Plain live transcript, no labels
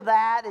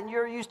that and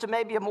you're used to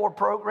maybe a more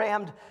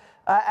programmed,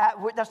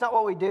 that's not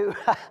what we do.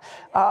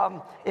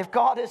 If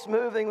God is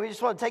moving, we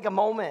just want to take a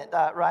moment,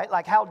 right?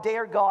 Like, how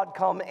dare God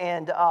come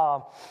and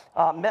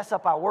mess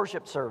up our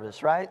worship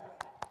service, right?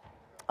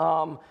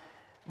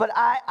 But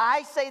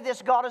I say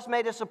this: God has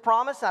made us a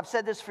promise. I've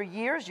said this for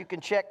years. You can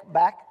check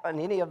back on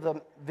any of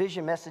the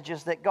vision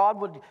messages that God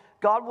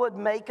would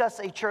make us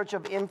a church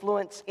of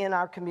influence in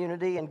our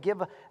community,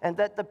 and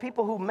that the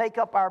people who make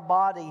up our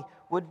body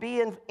would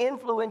be in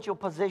influential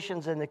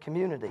positions in the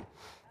community.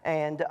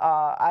 And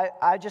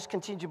I just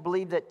continue to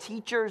believe that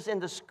teachers in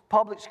the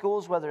public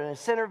schools, whether in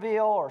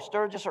Centerville or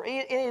Sturgis or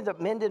any of the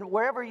Minden,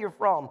 wherever you're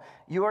from,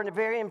 you are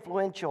very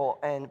influential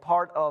and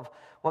part of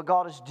what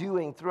God is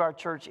doing through our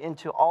church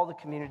into all the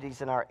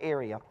communities in our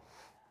area.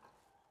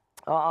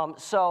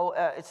 So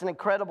it's an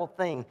incredible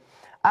thing.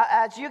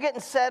 As you're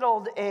getting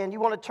settled and you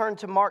want to turn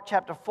to Mark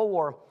chapter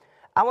 4,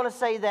 I want to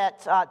say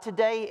that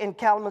today in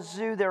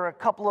Kalamazoo, there are a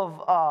couple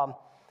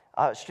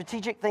of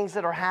strategic things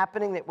that are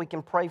happening that we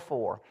can pray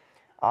for.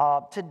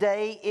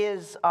 Today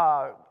is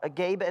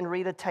Gabe and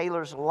Rita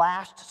Taylor's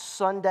last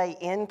Sunday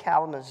in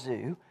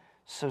Kalamazoo.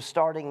 So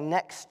starting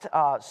next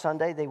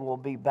Sunday, they will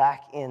be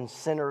back in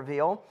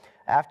Centerville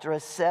after a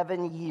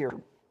 7-year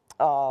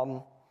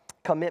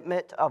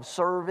commitment of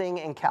serving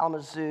in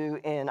Kalamazoo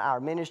in our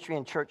ministry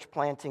and church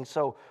planting.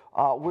 So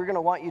we're going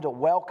to want you to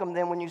welcome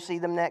them when you see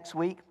them next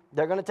week.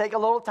 They're going to take a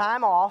little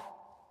time off,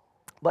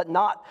 but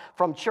not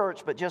from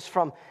church, but just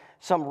from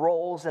some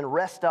roles and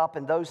rest up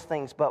and those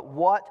things. But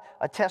what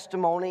a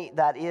testimony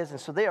that is. And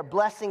so they are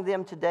blessing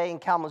them today in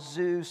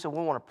Kalamazoo, so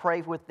we want to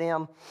pray with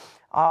them.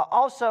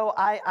 Also,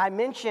 I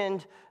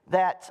mentioned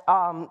that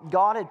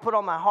God had put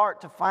on my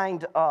heart to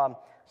find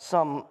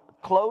some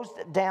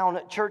closed down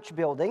church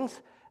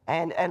buildings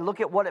and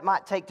look at what it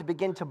might take to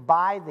begin to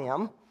buy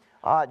them.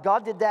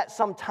 God did that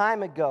some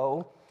time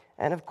ago.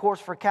 And of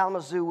course, for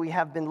Kalamazoo, we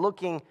have been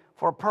looking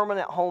for a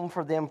permanent home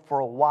for them for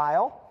a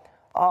while.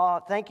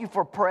 Thank you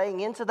for praying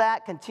into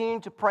that,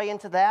 continuing to pray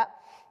into that.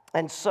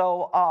 And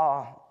so,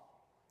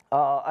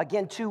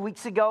 again, 2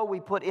 weeks ago, we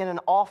put in an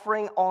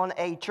offering on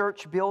a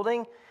church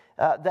building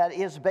that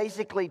is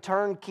basically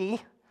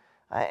turnkey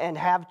and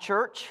have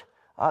church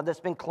that's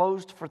been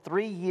closed for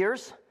 3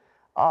 years.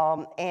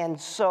 And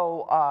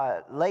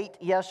so late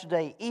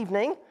yesterday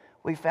evening,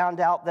 we found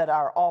out that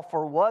our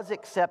offer was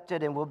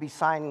accepted, and we'll be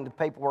signing the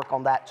paperwork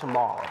on that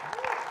tomorrow.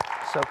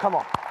 So come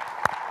on.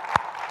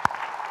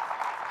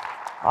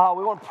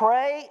 We want to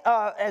pray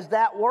as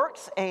that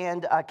works,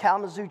 and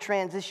Kalamazoo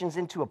transitions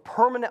into a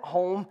permanent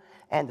home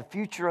and the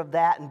future of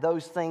that and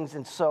those things.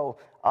 And so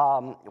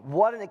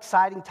what an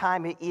exciting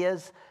time it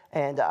is,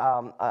 and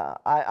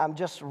I'm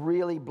just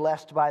really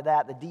blessed by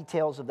that. The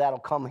details of that will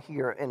come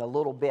here in a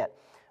little bit.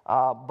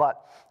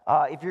 But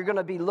if you're going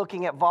to be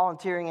looking at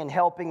volunteering and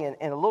helping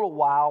in a little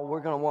while, we're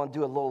going to want to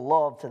do a little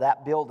love to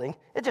that building.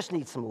 It just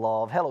needs some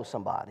love. Hello,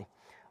 somebody,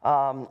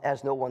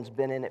 as no one's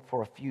been in it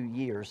for a few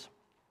years.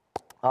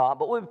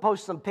 But we'll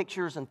post some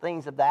pictures and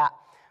things of that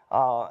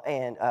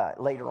and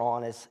later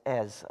on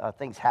as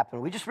things happen.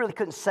 We just really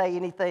couldn't say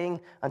anything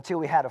until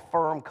we had a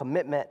firm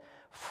commitment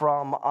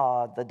from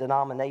the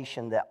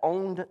denomination that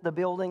owned the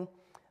building,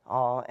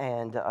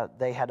 and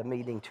they had a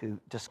meeting to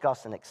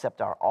discuss and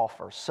accept our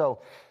offer. So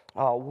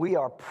we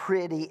are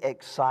pretty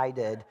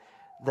excited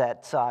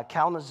that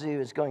Kalamazoo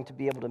is going to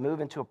be able to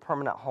move into a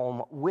permanent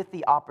home with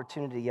the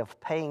opportunity of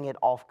paying it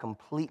off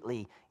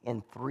completely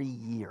in 3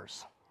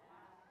 years.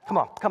 Come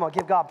on,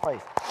 give God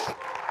praise.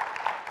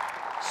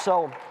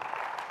 So,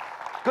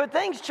 good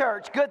things,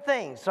 church, good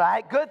things,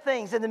 right? Good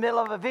things in the middle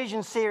of a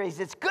vision series.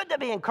 It's good to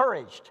be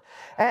encouraged.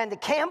 And the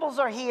Campbells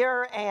are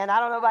here, and I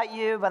don't know about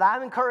you, but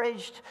I'm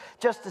encouraged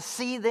just to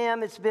see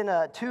them. It's been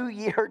a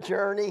 2-year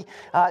journey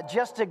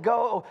just to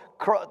go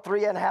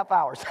 3.5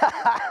 hours.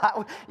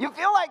 You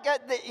feel like,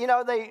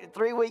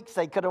 3 weeks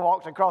they could have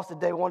walked across the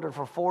day wonder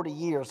for 40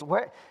 years.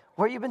 Where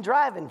you been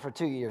driving for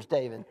 2 years,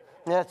 David?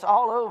 It's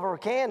all over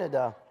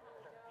Canada.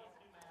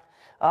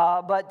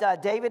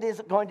 But David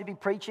is going to be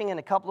preaching in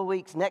a couple of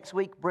weeks. Next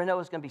week, Breno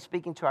is going to be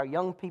speaking to our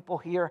young people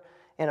here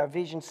in our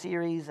Vision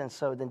series. And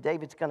so then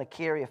David's going to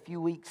carry a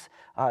few weeks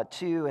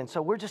too. And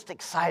so we're just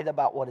excited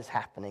about what is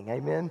happening.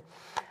 Amen.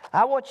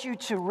 I want you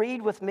to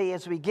read with me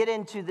as we get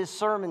into this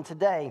sermon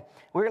today.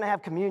 We're going to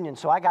have communion,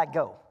 so I got to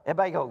go.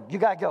 Everybody go. You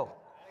got to go.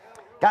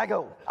 Got to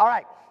go. All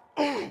right.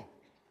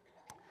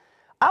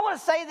 I want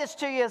to say this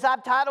to you as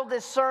I've titled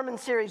this sermon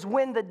series,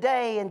 Win the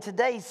Day, and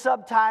today's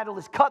subtitle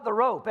is Cut the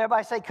Rope.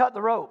 Everybody say cut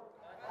the rope.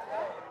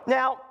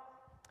 Now,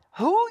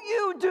 who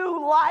you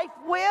do life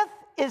with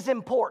is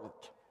important.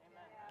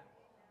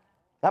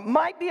 That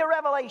might be a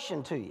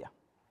revelation to you.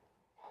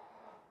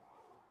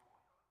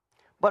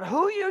 But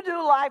who you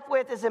do life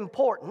with is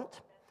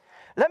important.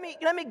 Let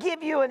me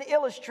give you an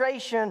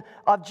illustration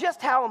of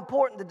just how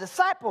important the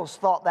disciples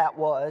thought that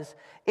was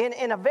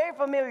in a very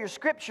familiar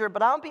scripture,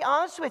 but I'll be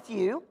honest with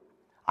you.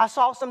 I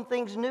saw some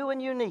things new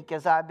and unique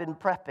as I've been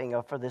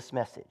prepping for this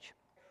message.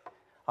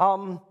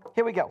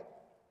 Here we go.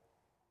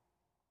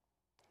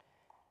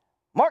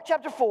 Mark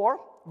chapter 4,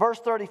 verse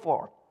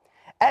 34.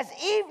 As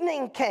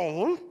evening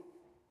came,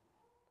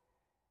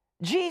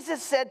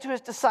 Jesus said to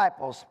his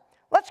disciples,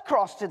 let's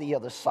cross to the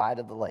other side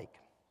of the lake.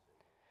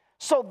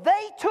 So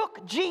they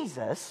took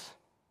Jesus,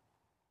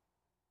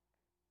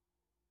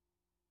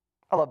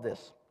 I love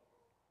this,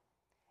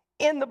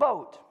 in the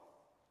boat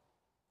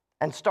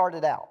and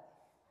started out.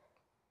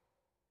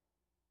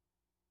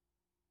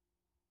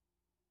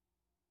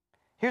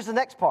 Here's the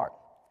next part.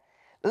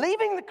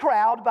 Leaving the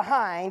crowd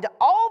behind,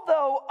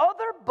 although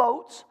other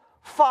boats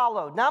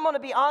followed. Now, I'm going to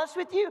be honest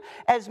with you.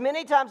 As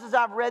many times as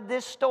I've read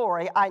this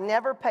story, I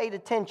never paid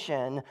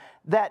attention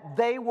that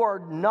they were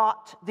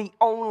not the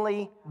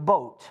only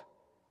boat.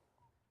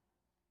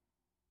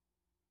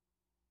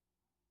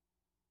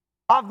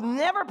 I've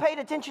never paid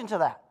attention to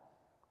that.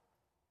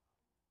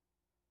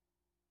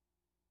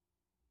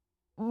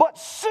 But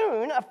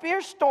soon a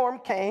fierce storm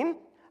came.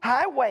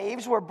 High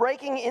waves were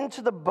breaking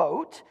into the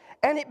boat,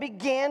 and it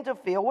began to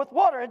fill with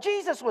water. And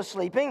Jesus was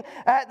sleeping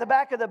at the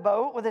back of the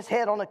boat with his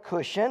head on a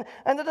cushion,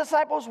 and the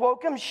disciples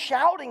woke him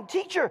shouting,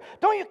 "Teacher,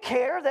 don't you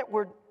care that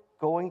we're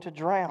going to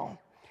drown?"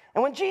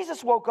 And when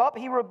Jesus woke up,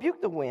 he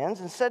rebuked the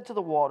winds and said to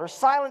the water,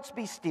 "Silence,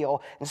 be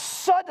still." And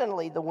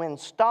suddenly the wind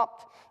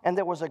stopped, and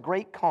there was a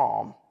great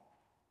calm.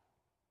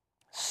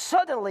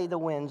 Suddenly the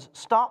winds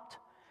stopped,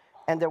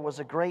 and there was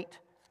a great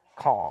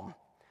calm.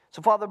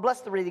 So, Father,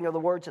 bless the reading of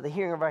the word to the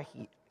hearing of our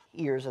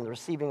ears and the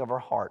receiving of our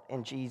heart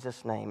in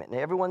Jesus' name. And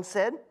everyone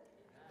said,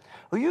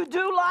 who you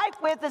do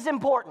life with is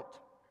important.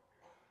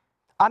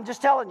 I'm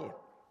just telling you.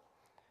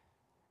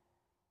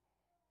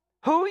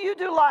 Who you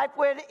do life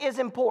with is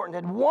important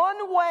in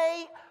one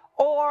way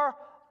or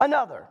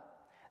another.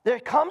 There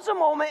comes a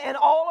moment in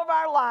all of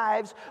our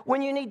lives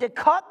when you need to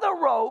cut the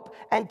rope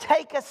and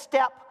take a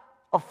step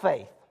of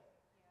faith.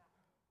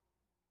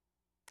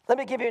 Let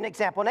me give you an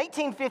example. In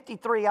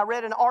 1853, I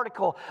read an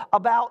article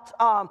about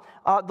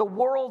the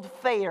World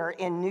Fair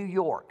in New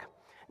York.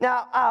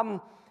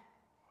 Now,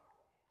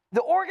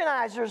 the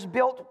organizers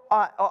built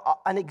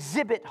an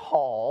exhibit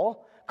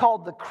hall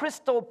called the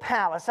Crystal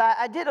Palace.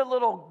 I did a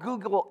little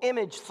Google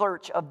image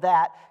search of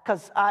that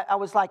because I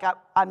was like,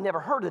 I've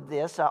never heard of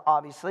this,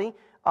 obviously.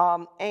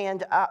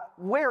 And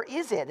where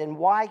is it and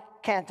why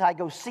can't I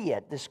go see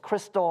it, this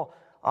Crystal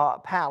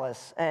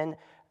Palace? And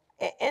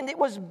it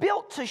was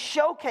built to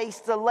showcase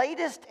the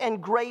latest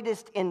and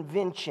greatest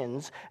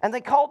inventions. And they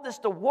called this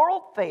the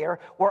World Fair,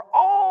 where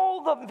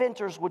all the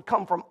inventors would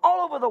come from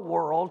all over the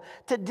world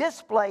to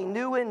display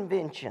new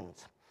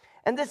inventions.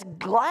 And this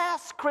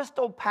glass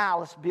Crystal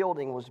Palace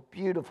building was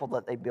beautiful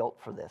that they built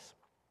for this.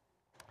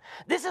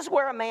 This is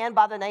where a man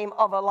by the name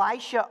of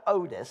Elisha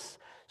Otis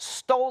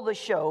stole the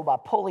show by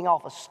pulling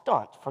off a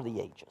stunt for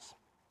the ages.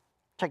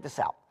 Check this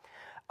out.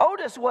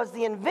 Otis was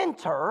the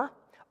inventor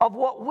of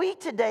what we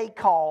today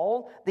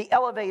call the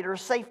elevator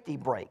safety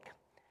brake,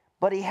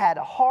 but he had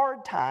a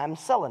hard time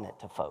selling it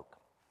to folk.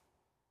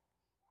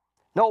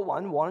 No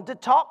one wanted to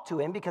talk to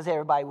him because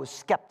everybody was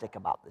skeptic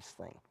about this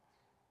thing.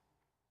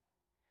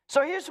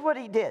 So here's what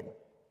he did.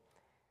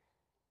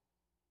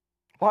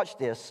 Watch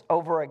this,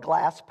 over a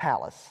glass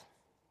palace.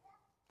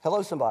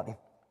 Hello, somebody.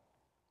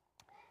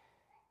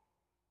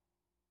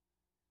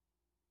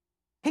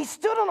 He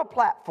stood on a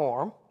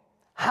platform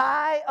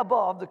high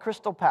above the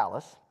Crystal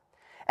Palace,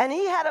 and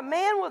he had a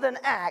man with an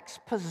axe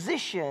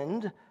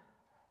positioned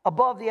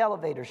above the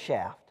elevator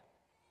shaft.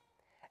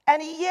 And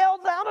he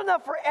yelled loud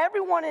enough for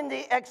everyone in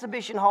the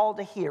exhibition hall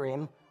to hear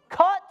him,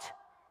 "Cut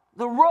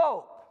the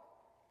rope."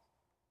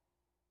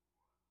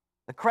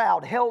 The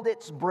crowd held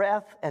its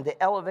breath and the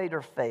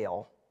elevator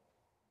fell.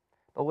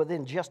 But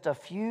within just a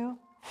few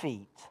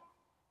feet,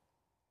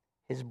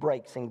 his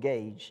brakes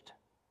engaged.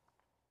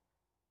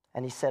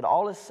 And he said,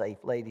 "All is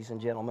safe, ladies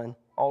and gentlemen,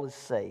 all is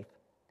safe."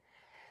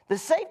 The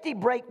safety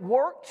brake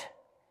worked,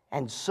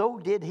 and so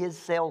did his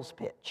sales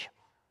pitch.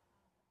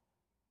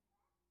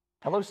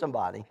 Hello,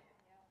 somebody.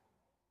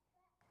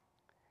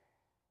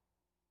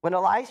 When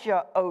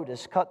Elisha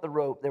Otis cut the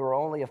rope, there were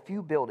only a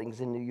few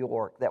buildings in New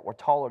York that were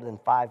taller than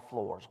 5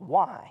 floors.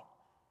 Why?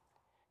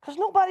 Because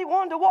nobody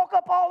wanted to walk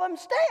up all them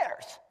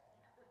stairs.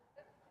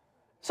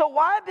 So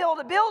why build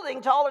a building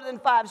taller than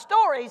 5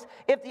 stories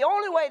if the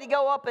only way to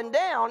go up and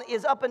down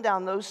is up and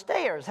down those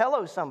stairs?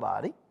 Hello,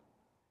 somebody.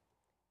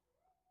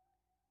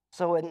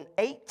 So in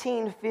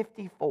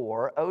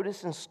 1854,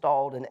 Otis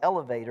installed an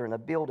elevator in a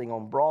building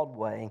on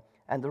Broadway,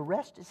 and the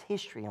rest is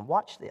history. And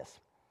watch this.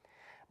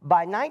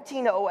 By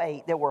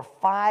 1908, there were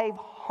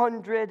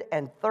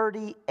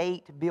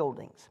 538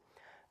 buildings.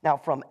 Now,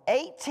 from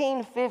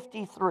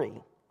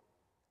 1853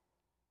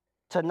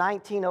 to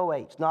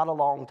 1908, it's not a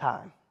long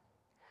time.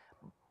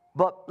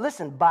 But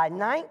listen, by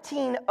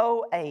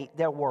 1908,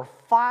 there were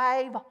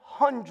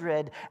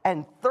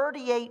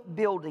 538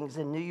 buildings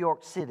in New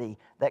York City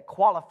that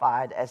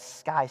qualified as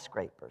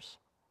skyscrapers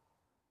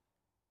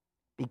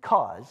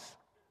because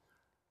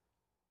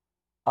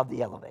of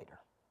the elevator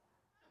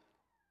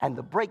and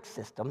the brake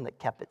system that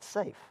kept it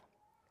safe.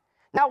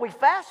 Now we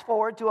fast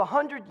forward to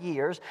 100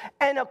 years,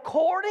 and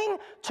according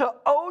to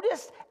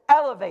Otis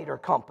Elevator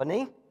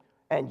Company,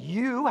 and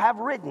you have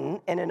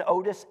ridden in an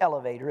Otis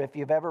elevator if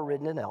you've ever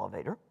ridden an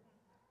elevator,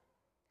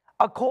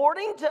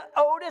 According to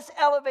Otis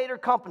Elevator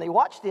Company,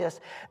 watch this,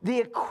 the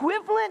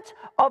equivalent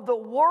of the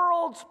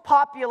world's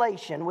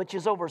population, which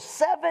is over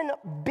 7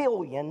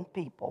 billion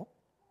people,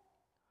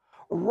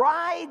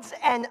 rides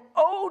an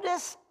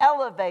Otis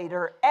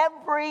elevator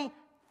every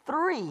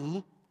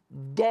 3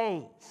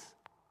 days.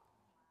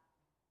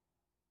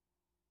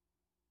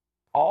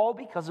 All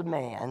because a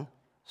man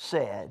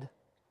said,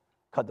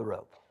 cut the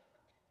rope.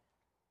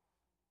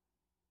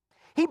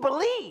 He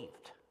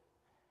believed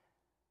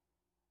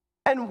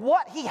in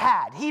what he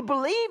had. He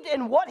believed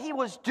in what he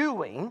was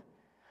doing,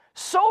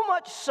 so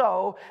much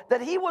so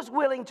that he was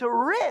willing to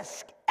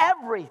risk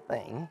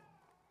everything.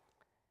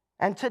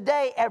 And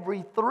today,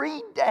 every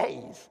 3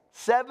 days,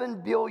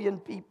 7 billion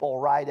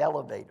people ride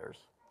elevators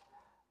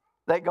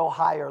that go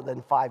higher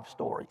than 5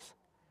 stories.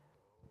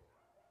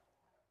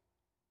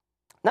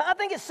 Now, I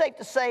think it's safe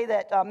to say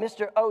that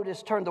Mr.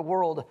 Otis turned the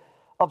world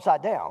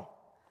upside down,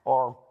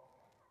 or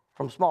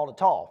from small to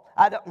tall,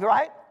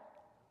 right?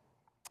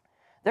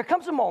 There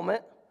comes a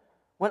moment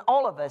when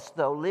all of us,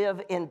 though,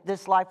 live in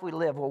this life we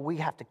live where we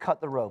have to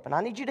cut the rope. And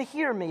I need you to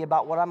hear me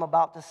about what I'm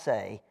about to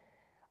say.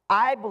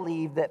 I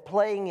believe that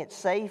playing it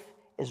safe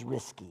is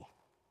risky.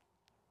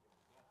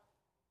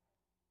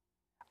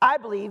 I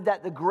believe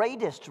that the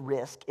greatest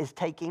risk is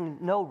taking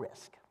no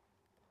risk.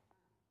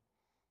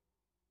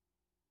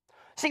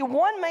 See,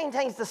 one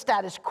maintains the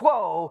status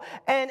quo,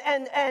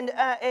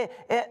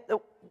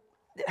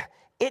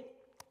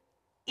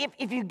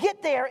 if you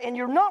get there and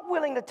you're not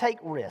willing to take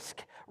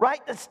risk,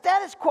 right? The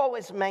status quo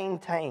is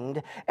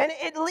maintained, and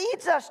it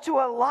leads us to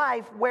a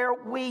life where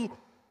we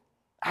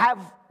have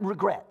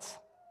regrets.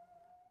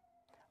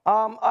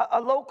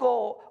 A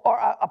local or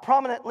a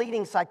prominent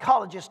leading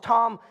psychologist,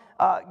 Tom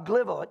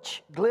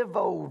Glivovich,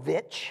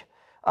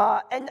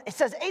 and it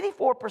says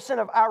 84%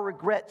 of our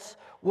regrets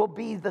will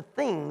be the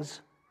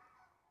things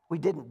we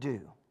didn't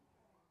do.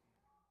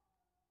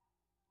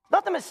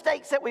 Not the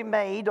mistakes that we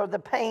made or the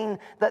pain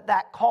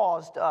that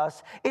caused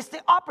us. It's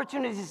the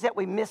opportunities that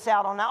we miss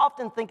out on. I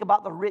often think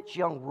about the rich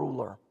young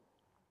ruler.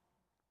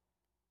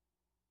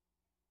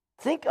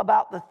 Think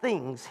about the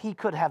things he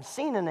could have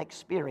seen and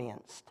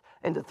experienced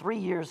in the 3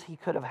 years he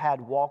could have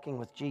had walking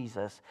with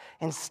Jesus.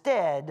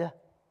 Instead,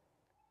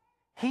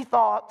 he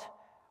thought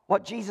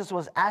what Jesus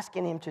was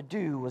asking him to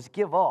do was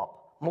give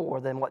up more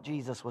than what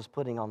Jesus was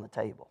putting on the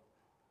table.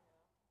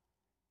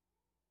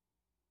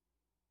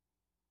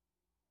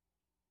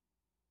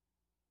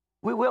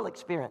 We will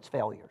experience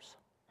failures.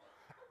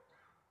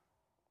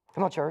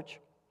 Come on, church.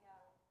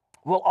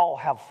 We'll all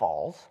have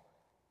falls.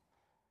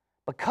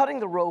 But cutting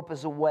the rope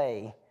is a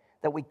way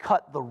that we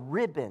cut the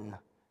ribbon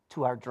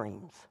to our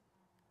dreams.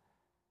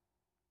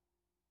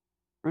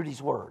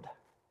 Rudy's word.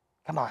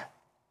 Come on.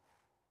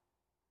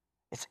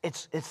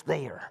 It's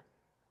there.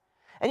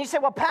 And you say,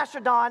 well, Pastor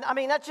Don, I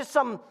mean, that's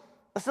nothing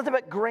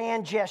but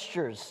grand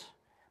gestures.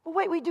 But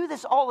wait, we do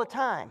this all the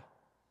time.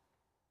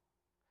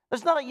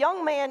 There's not a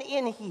young man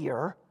in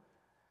here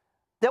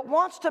that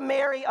wants to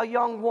marry a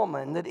young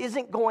woman that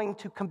isn't going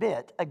to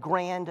commit a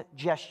grand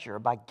gesture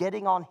by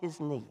getting on his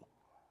knee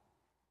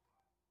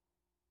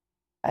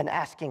and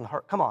asking her,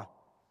 come on.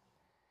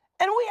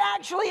 And we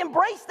actually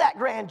embrace that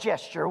grand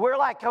gesture. We're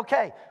like,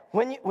 okay,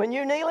 when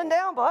you kneeling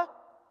down, bud,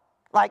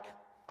 like,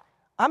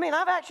 I mean,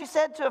 I've actually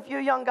said to a few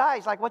young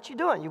guys, like, what you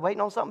doing? You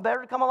waiting on something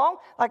better to come along?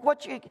 Like,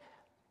 it's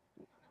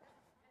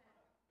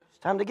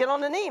time to get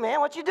on the knee, man.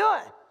 What you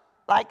doing?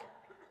 Like,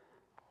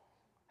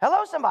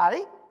 hello,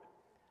 somebody.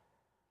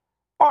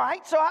 All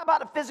right, so how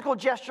about a physical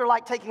gesture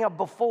like taking a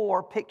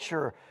before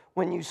picture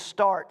when you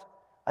start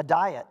a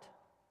diet?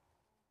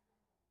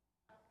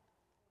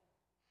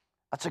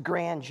 That's a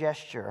grand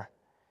gesture.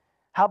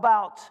 How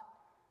about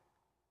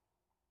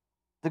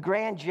the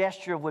grand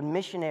gesture of when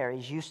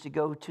missionaries used to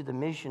go to the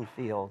mission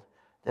field,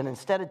 that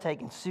instead of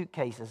taking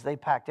suitcases, they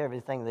packed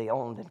everything they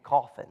owned in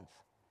coffins?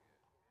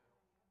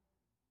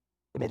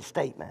 They made a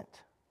statement.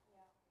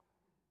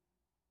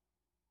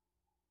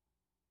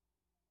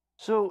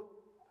 So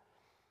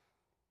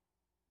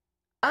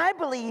I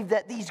believe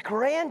that these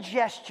grand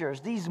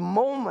gestures, these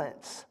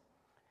moments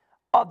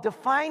of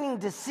defining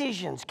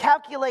decisions,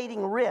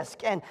 calculating risk,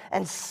 and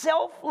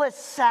selfless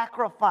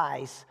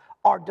sacrifice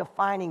are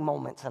defining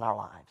moments in our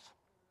lives.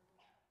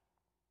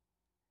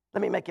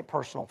 Let me make it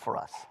personal for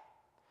us.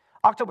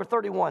 October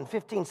 31,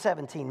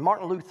 1517,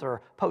 Martin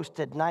Luther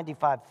posted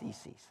 95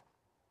 Theses.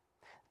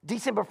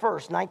 December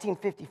 1st,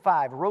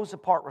 1955, Rosa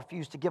Parks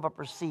refused to give up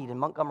her seat in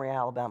Montgomery,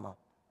 Alabama.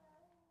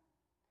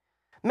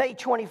 May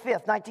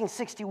 25th,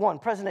 1961,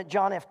 President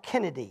John F.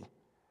 Kennedy.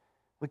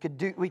 We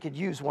could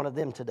use one of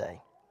them today.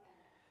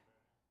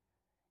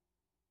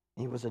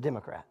 He was a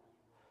Democrat.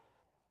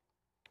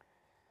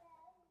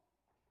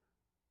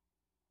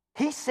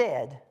 He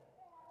said,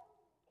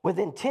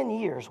 within 10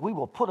 years, we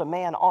will put a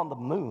man on the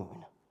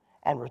moon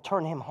and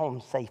return him home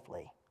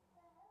safely.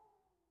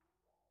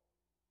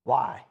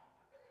 Why?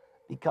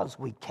 Because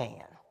we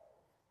can.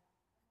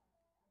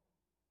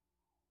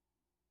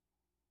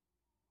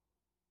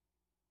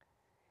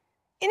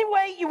 Any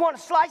way you want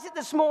to slice it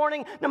this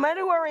morning, no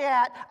matter where we're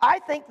at, I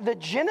think the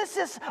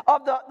genesis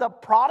of the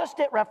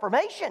Protestant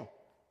Reformation,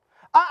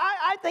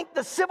 I think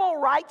the civil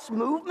rights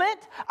movement,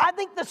 I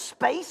think the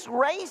space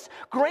race,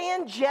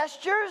 grand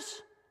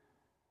gestures,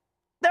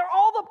 they're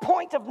all the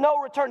point of no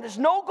return. There's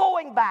no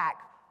going back.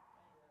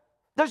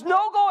 There's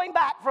no going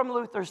back from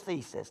Luther's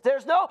thesis.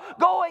 There's no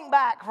going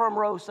back from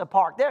Rosa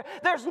Parks.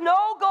 There's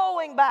no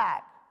going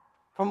back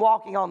from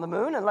walking on the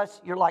moon,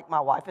 unless you're like my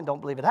wife and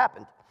don't believe it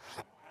happened.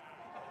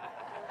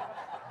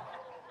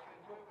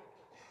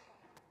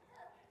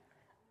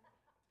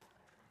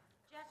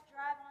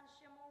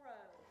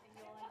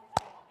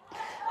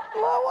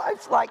 My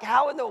wife's like,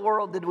 how in the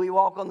world did we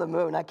walk on the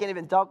moon? I can't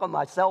even talk on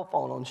my cell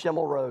phone on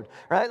Schimmel Road,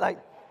 right? Like,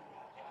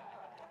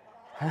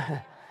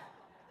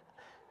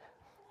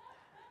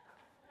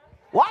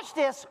 watch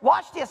this,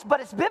 but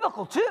it's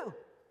biblical too.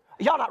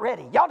 Y'all not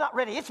ready.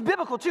 It's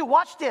biblical too.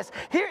 Watch this.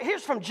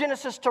 Here's from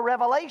Genesis to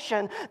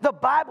Revelation. The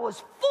Bible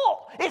is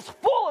full. It's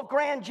full of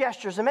grand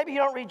gestures. And maybe you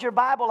don't read your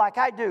Bible like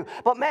I do.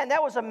 But man,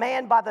 there was a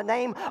man by the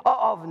name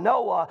of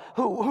Noah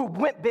who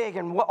went big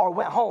or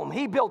went home.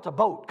 He built a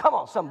boat. Come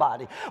on,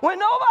 somebody. When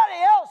nobody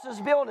else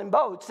is building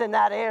boats in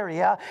that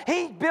area,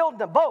 he's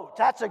building a boat.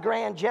 That's a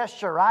grand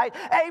gesture, right?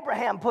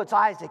 Abraham puts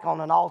Isaac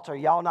on an altar.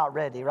 Y'all not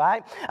ready,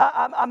 right?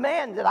 A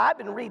man that I've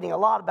been reading a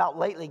lot about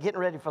lately, getting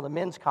ready for the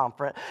men's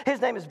conference.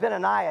 His name is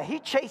Benaniah. He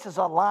chases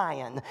a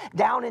lion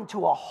down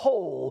into a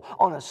hole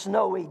on a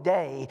snowy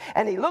day,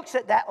 and he looks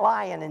at that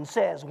lion and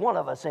says, one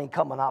of us ain't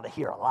coming out of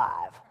here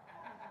alive.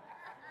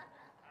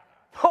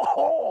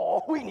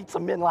 Oh, we need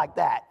some men like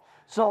that.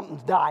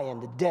 Something's dying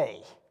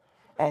today,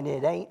 and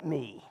it ain't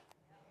me.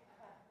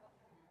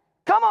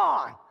 Come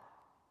on.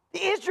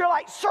 The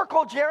Israelites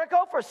circle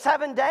Jericho for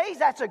 7 days.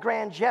 That's a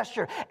grand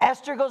gesture.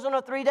 Esther goes on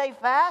a 3-day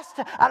fast.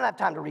 I don't have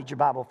time to read your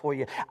Bible for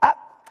you.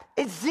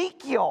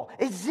 Ezekiel,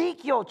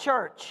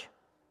 church,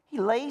 he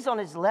lays on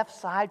his left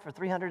side for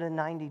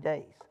 390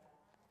 days.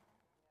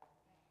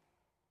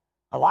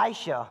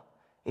 Elisha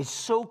is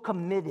so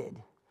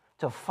committed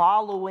to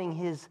following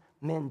his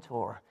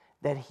mentor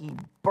that he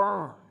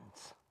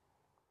burns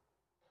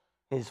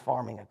his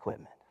farming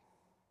equipment.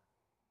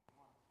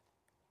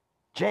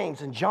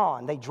 James and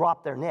John, they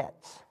drop their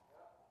nets.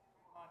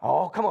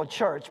 Oh, come on,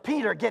 church.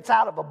 Peter gets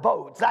out of a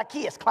boat.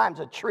 Zacchaeus climbs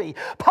a tree.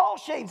 Paul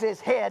shaves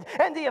his head.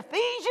 And the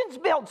Ephesians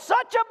build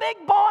such a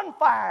big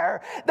bonfire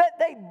that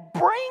they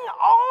bring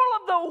all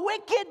of the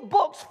wicked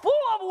books full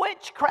of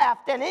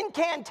witchcraft and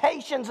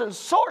incantations and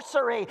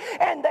sorcery,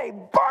 and they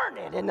burn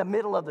it in the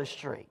middle of the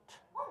street.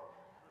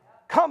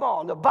 Come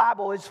on, the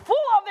Bible is full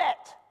of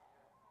it.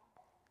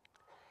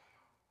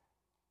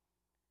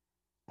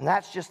 And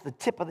that's just the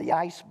tip of the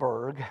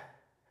iceberg.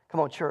 Come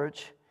on,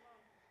 church.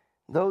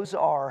 Those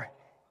are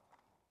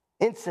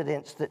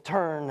incidents that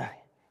turn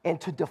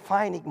into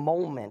defining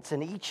moments,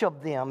 and each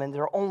of them in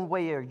their own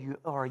way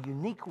are a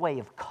unique way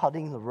of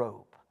cutting the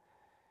rope.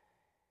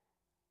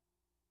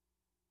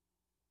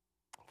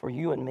 For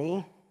you and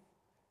me,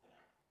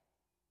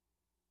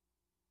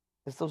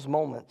 it's those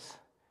moments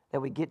that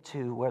we get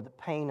to where the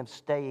pain of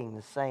staying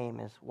the same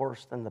is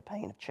worse than the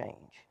pain of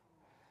change.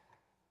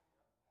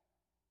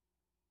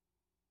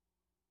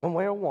 One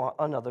way or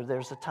another,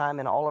 there's a time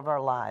in all of our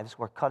lives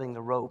where cutting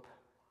the rope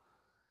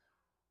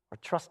or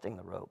trusting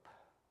the rope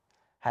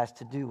has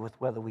to do with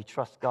whether we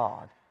trust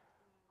God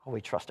or we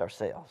trust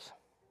ourselves.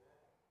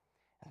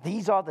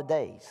 These are the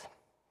days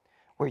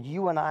where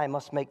you and I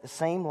must make the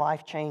same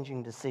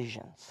life-changing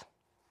decisions.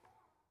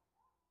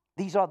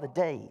 These are the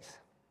days.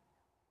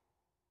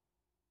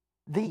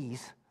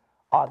 These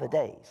are the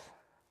days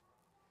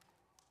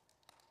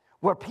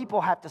where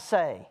people have to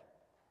say,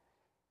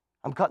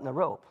 I'm cutting the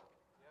rope.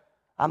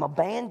 I'm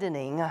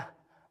abandoning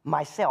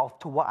myself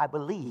to what I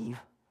believe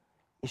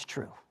is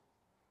true.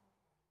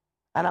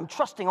 And I'm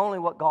trusting only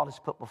what God has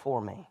put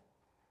before me.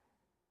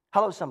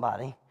 Hello,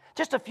 somebody.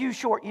 Just a few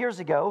short years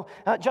ago,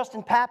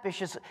 Justin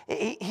Papish,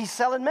 he's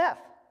selling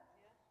meth.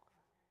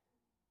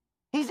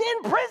 He's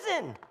in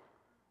prison.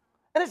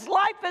 And his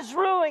life is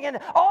ruined. And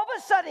all of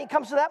a sudden, he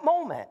comes to that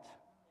moment.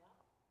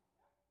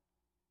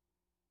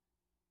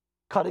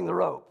 Cutting the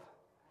rope.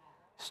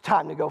 It's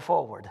time to go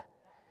forward.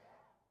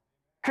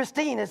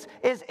 Christine is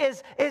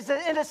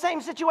in the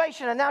same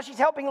situation, and now she's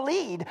helping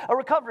lead a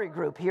recovery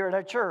group here at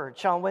our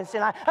church on Wednesday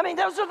night. I mean,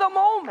 those are the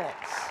moments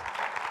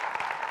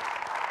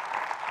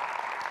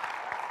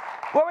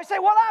where we say,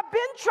 well, I've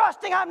been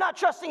trusting, I'm not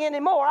trusting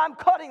anymore. I'm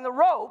cutting the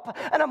rope,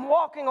 and I'm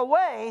walking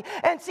away.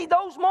 And see,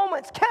 those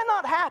moments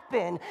cannot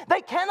happen. They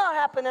cannot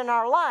happen in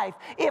our life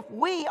if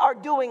we are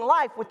doing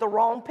life with the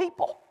wrong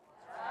people.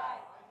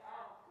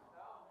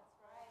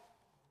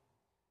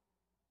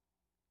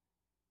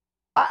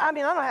 I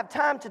mean, I don't have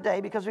time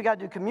today because we got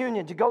to do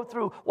communion to go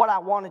through what I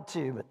wanted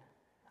to. But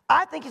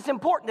I think it's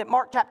important that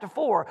Mark chapter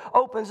 4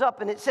 opens up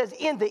and it says,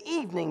 in the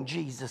evening,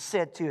 Jesus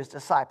said to his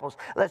disciples,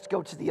 let's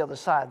go to the other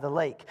side of the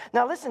lake.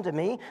 Now, listen to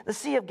me. The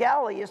Sea of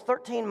Galilee is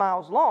 13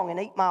 miles long and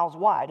 8 miles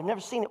wide. I've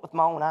never seen it with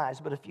my own eyes,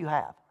 but a few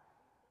have.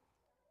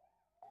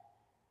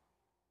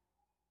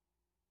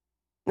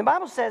 The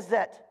Bible says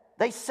that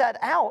they set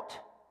out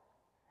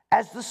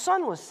as the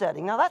sun was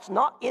setting. Now, that's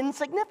not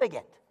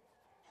insignificant.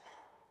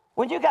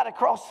 When you got to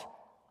cross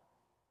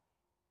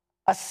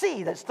a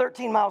sea that's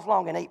 13 miles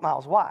long and 8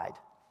 miles wide.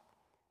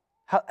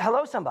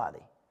 Hello, somebody.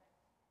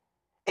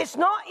 It's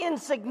not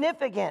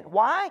insignificant.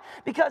 Why?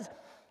 Because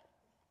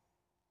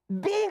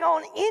being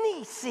on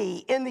any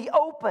sea in the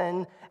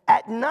open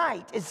at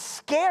night is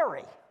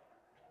scary.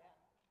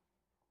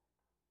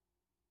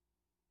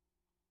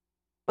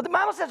 But the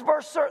Bible says,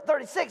 verse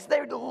 36,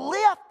 they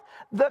left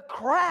the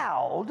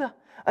crowd.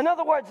 In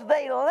other words,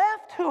 they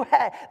left who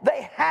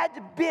they had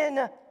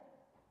been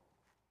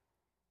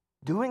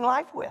doing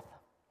life with.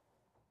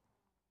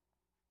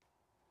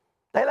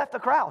 They left the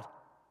crowd.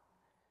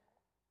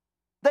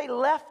 They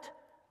left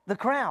the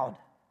crowd.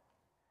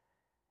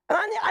 And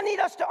I need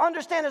us to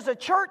understand as a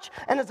church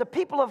and as a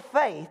people of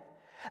faith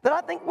that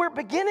I think we're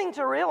beginning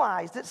to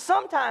realize that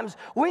sometimes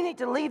we need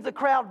to leave the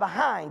crowd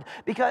behind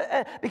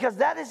because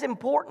that is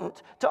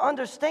important to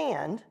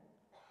understand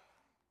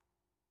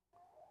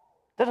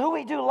that who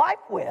we do life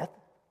with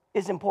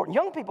is important.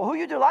 Young people, who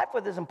you do life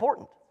with is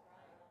important.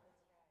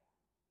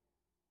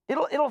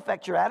 It'll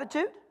affect your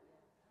attitude.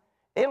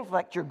 It'll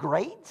affect your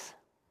grades.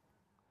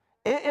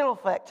 It'll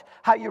affect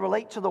how you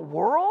relate to the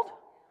world.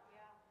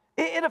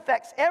 It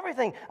affects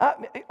everything.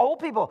 Old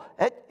people,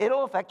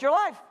 it'll affect your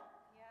life.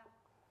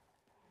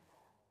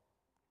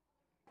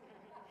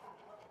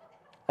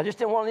 I just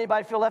didn't want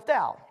anybody to feel left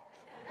out.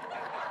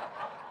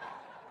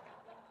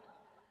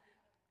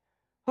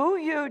 Who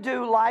you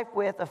do life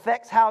with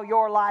affects how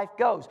your life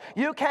goes.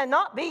 You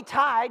cannot be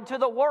tied to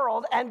the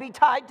world and be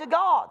tied to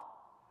God.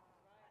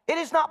 It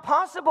is not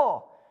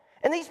possible.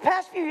 And these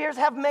past few years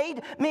have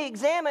made me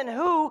examine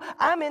who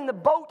I'm in the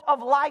boat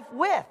of life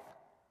with.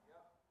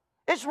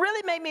 It's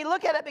really made me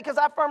look at it because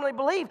I firmly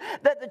believe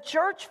that the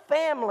church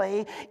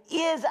family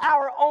is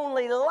our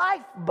only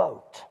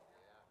lifeboat.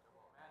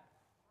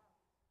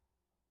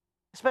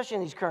 Especially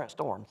in these current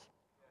storms.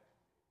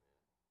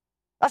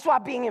 That's why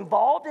being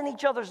involved in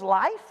each other's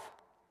life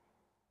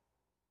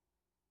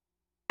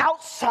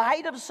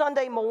outside of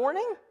Sunday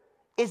morning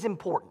is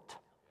important.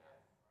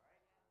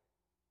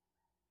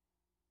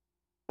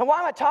 And why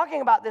am I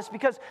talking about this?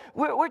 Because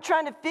we're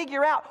trying to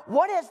figure out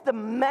what is the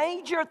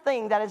major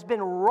thing that has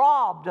been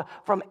robbed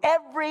from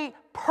every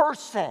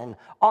person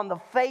on the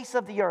face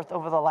of the earth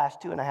over the last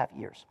 2.5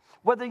 years.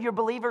 Whether you're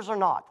believers or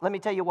not, let me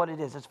tell you what it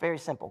is. It's very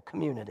simple.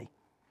 Community.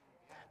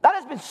 That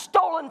has been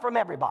stolen from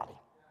everybody.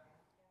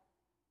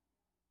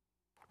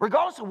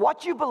 Regardless of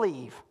what you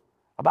believe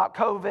about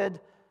COVID,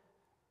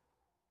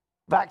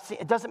 vaccine,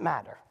 it doesn't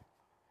matter.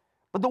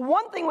 But the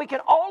one thing we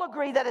can all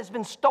agree that has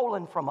been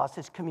stolen from us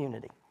is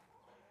community.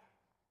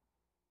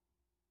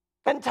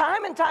 And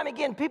time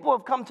again, people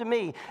have come to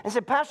me and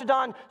said, Pastor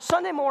Don,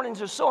 Sunday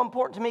mornings are so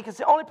important to me because it's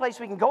the only place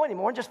we can go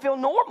anymore and just feel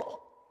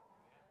normal.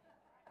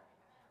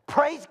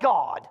 Praise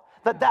God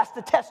that that's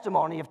the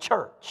testimony of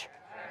church.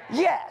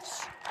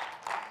 Yes.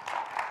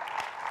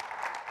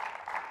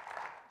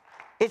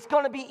 It's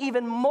going to be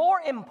even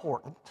more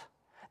important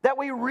that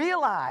we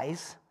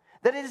realize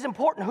that it is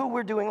important who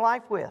we're doing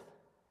life with.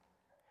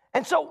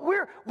 And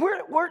so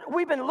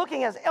we've been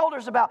looking as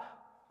elders about,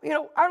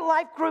 our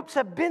life groups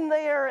have been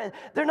there, and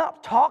they're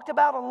not talked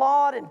about a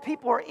lot, and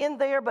people are in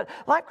there, but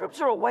life groups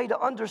are a way to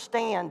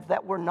understand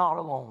that we're not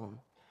alone.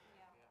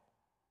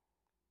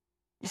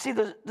 You see,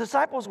 the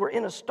disciples were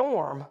in a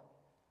storm,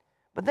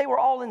 but they were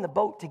all in the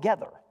boat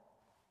together.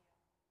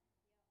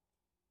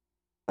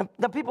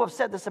 The people have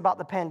said this about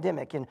the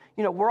pandemic, and,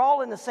 we're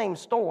all in the same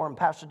storm,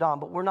 Pastor Don,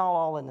 but we're not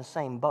all in the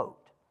same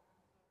boat.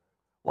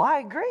 Well, I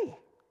agree.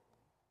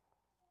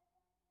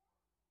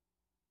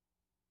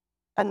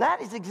 And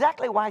that is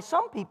exactly why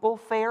some people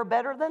fare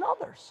better than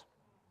others.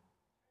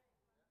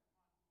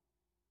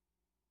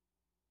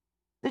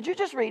 Did you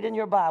just read in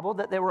your Bible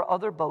that there were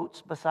other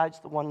boats besides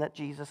the one that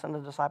Jesus and the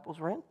disciples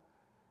were in?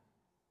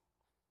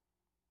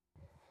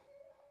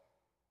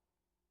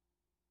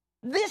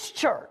 This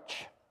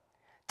church,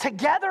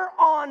 together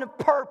on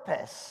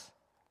purpose,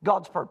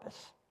 God's purpose.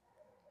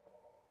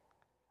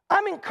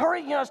 I'm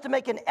encouraging us to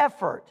make an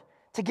effort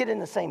to get in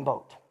the same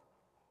boat.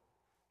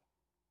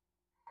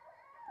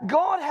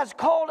 God has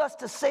called us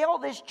to sail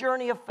this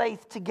journey of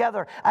faith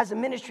together as a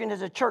ministry and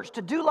as a church,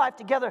 to do life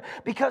together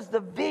because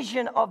the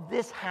vision of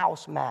this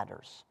house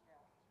matters.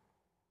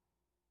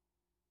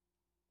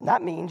 And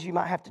that means you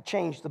might have to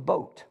change the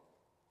boat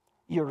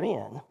you're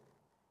in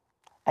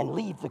and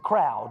leave the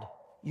crowd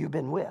you've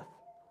been with.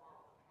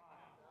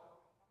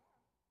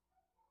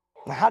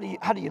 Now, how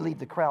do you leave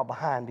the crowd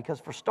behind? Because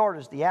for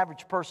starters, the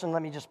average person,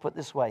 let me just put it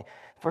this way.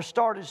 For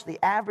starters, the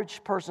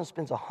average person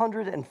spends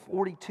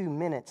 142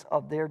 minutes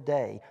of their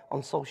day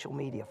on social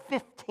media,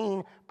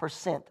 15%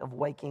 of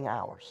waking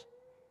hours.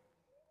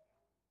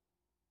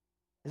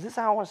 Is this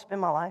how I want to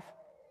spend my life?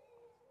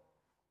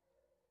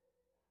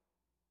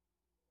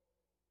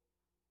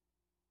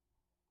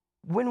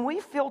 When we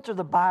filter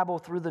the Bible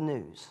through the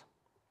news,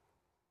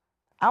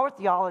 our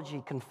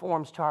theology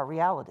conforms to our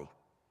reality.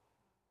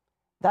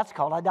 That's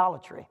called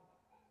idolatry.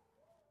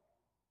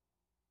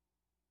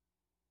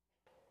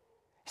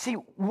 See,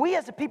 we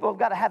as a people have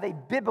got to have a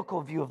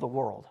biblical view of the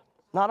world,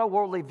 not a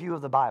worldly view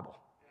of the Bible.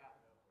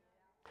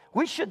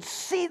 We should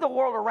see the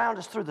world around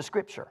us through the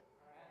Scripture.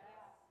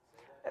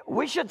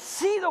 We should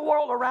see the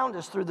world around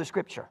us through the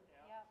Scripture.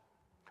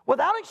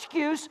 Without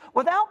excuse,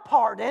 without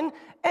pardon,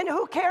 and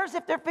who cares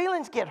if their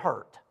feelings get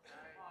hurt?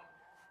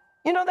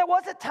 You know, there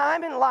was a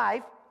time in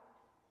life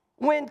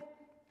when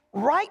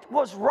right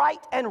was right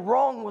and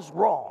wrong was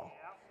wrong.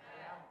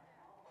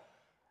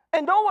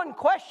 And no one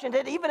questioned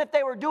it, even if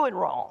they were doing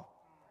wrong.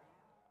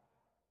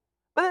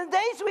 But in the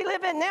days we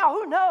live in now,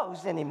 who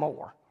knows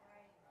anymore?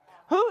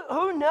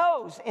 Who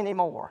knows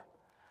anymore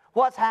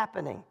what's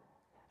happening?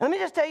 And let me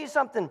just tell you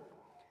something.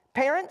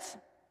 Parents,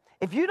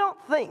 if you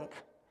don't think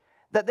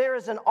that there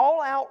is an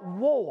all-out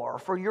war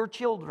for your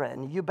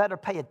children, you better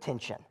pay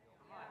attention.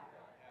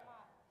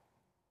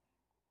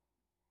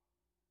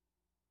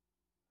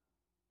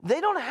 They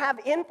don't have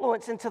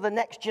influence into the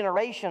next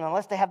generation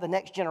unless they have the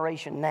next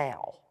generation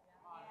now.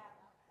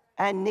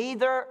 And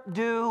neither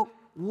do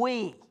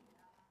we.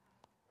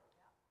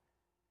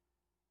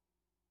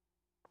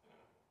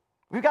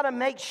 We've got to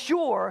make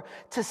sure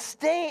to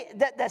stay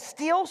that the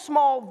still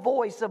small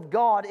voice of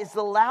God is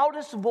the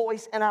loudest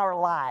voice in our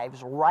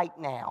lives right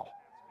now.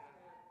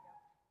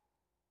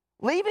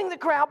 Leaving the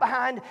crowd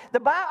behind.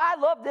 I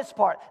love this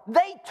part.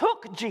 They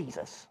took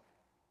Jesus.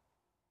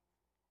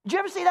 Did you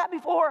ever see that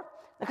before?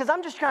 Because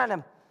I'm just trying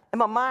to, in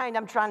my mind,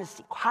 I'm trying to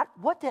see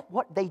what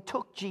they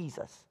took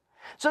Jesus.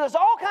 So there's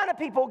all kind of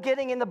people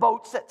getting in the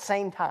boats at the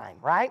same time,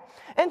 right?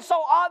 And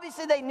so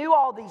obviously they knew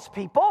all these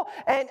people,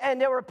 and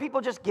there were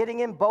people just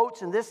getting in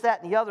boats and this,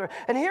 that, and the other.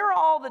 And here are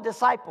all the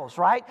disciples,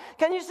 right?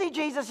 Can you see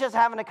Jesus just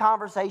having a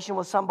conversation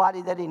with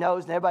somebody that he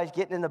knows, and everybody's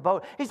getting in the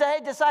boat? He said,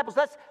 hey, disciples,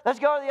 let's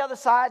go to the other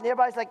side. And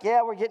everybody's like,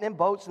 yeah, we're getting in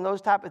boats and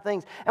those type of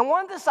things. And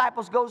one of the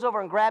disciples goes over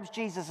and grabs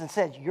Jesus and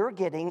says, you're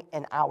getting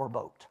in our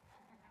boat.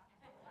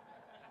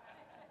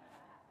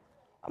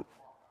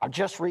 I'm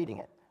just reading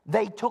it.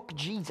 They took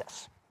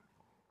Jesus.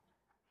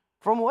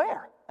 From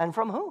where and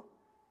from who?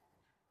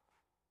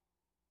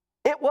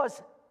 It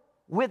was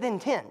with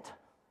intent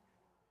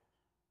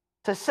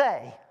to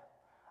say,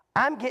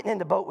 I'm getting in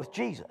the boat with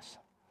Jesus.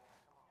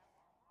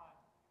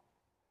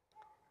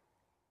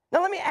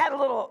 Now let me add a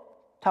little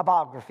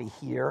topography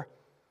here.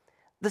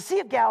 The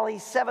Sea of Galilee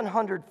is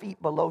 700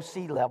 feet below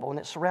sea level, and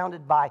it's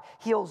surrounded by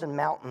hills and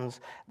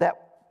mountains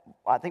that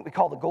I think we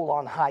call the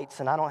Golan Heights,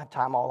 and I don't have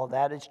time all of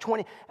that. It's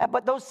 20,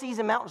 but those seas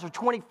and mountains are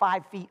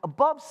 25 feet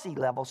above sea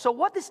level. So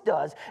what this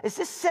does is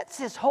this sets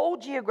this whole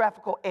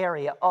geographical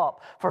area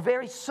up for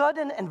very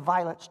sudden and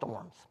violent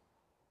storms.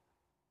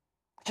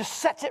 It just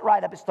sets it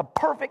right up. It's the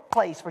perfect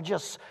place for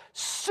just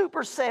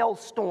supercell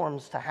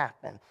storms to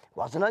happen. It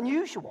wasn't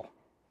unusual.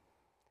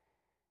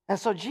 And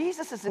so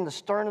Jesus is in the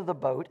stern of the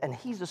boat, and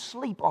he's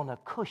asleep on a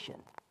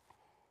cushion.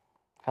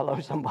 Hello,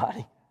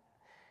 somebody.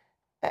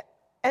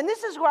 And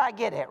this is where I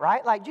get it,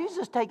 right? Like Jesus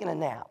is taking a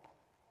nap.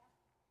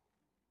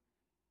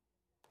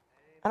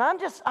 And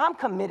I'm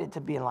committed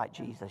to being like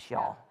Jesus,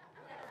 y'all.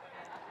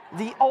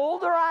 The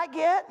older I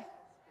get,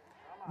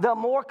 the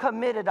more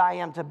committed I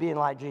am to being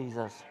like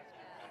Jesus.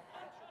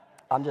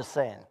 I'm just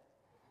saying.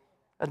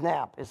 A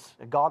nap is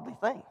a godly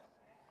thing.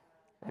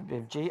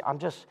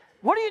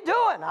 What are you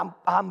doing?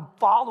 I'm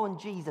following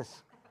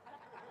Jesus.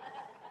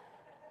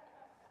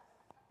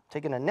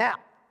 Taking a nap.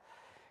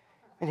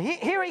 And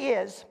here he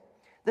is.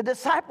 The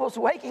disciples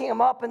waking him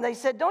up, and they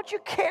said, don't you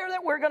care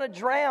that we're going to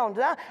drown?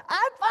 Now,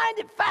 I find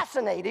it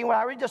fascinating when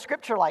I read the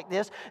scripture like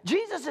this.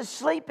 Jesus is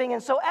sleeping,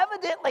 and so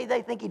evidently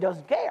they think he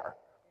doesn't care.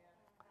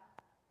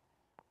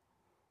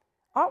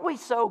 Aren't we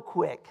so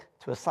quick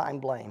to assign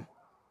blame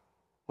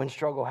when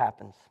struggle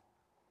happens?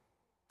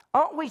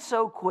 Aren't we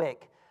so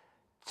quick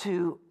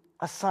to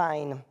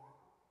assign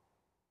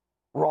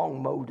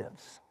wrong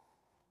motives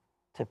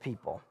to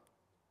people?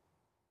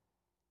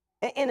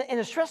 In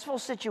a stressful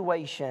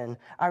situation,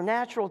 our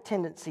natural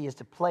tendency is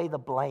to play the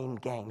blame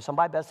game.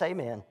 Somebody better say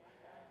amen.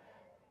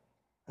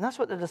 And that's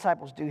what the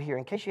disciples do here.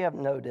 In case you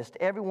haven't noticed,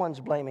 everyone's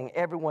blaming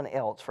everyone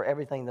else for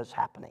everything that's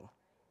happening.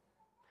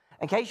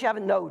 In case you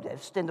haven't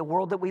noticed, in the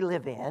world that we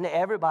live in,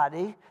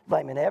 everybody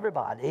blaming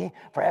everybody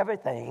for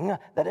everything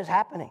that is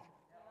happening.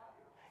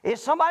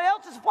 It's somebody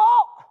else's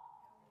fault.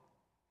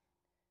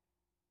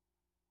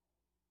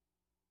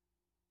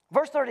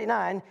 Verse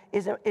 39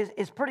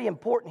 is pretty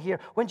important here.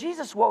 When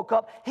Jesus woke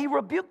up, he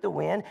rebuked the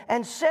wind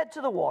and said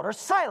to the water,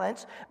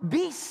 silence,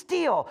 be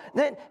still.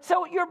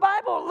 So your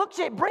Bible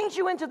brings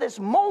you into this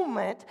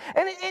moment,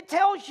 and it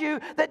tells you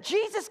that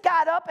Jesus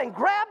got up and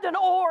grabbed an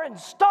oar and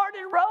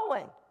started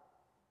rowing.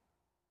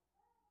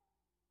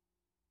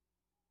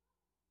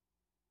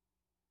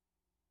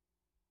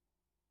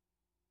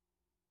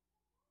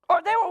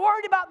 Or they were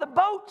worried about the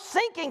boat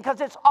sinking because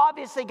it's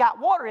obviously got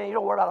water in it. You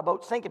don't worry about a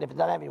boat sinking if it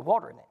doesn't have any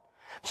water in it.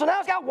 So now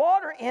it's got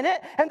water in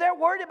it, and they're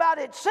worried about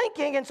it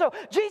sinking. And so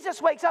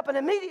Jesus wakes up, and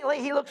immediately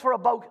he looks for a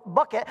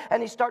bucket,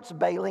 and he starts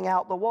bailing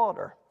out the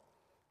water.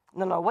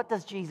 No, what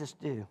does Jesus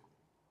do?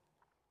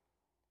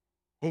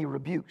 He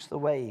rebukes the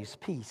waves,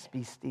 peace,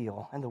 be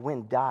still. And the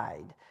wind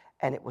died,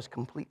 and it was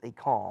completely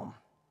calm.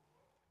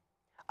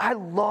 I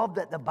love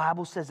that the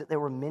Bible says that there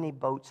were many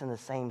boats in the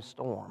same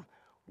storm.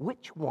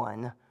 Which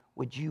one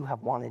would you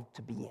have wanted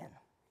to be in?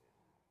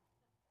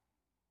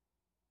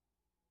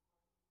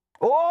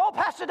 Oh,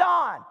 Pastor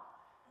Don,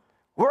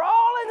 we're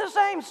all in the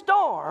same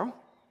storm,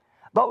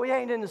 but we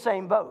ain't in the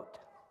same boat.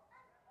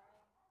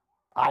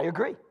 I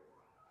agree.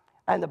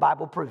 And the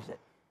Bible proves it.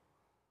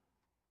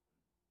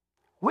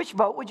 Which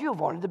boat would you have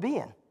wanted to be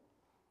in?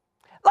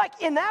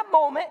 Like in that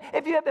moment,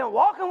 if you had been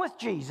walking with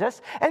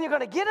Jesus and you're going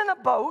to get in a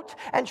boat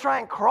and try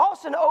and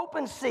cross an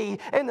open sea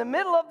in the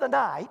middle of the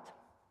night,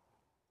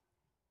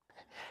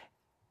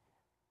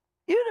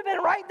 you'd have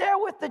been right there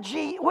with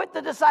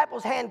the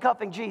disciples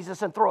handcuffing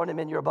Jesus and throwing him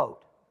in your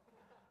boat.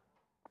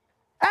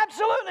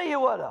 Absolutely you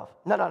would have.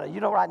 No, you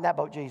don't ride in that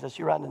boat, Jesus.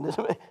 You're riding in this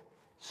way.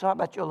 So how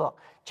about your luck?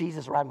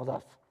 Jesus riding with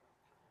us.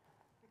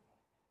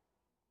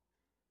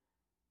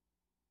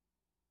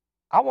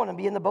 I want to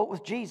be in the boat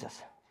with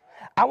Jesus.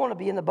 I want to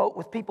be in the boat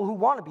with people who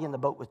want to be in the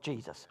boat with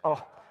Jesus.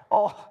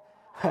 Oh.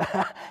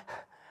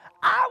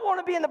 I want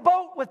to be in the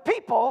boat with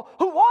people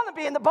who want to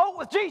be in the boat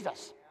with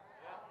Jesus.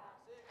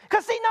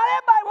 Because see, not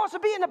everybody wants to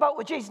be in the boat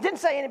with Jesus. Didn't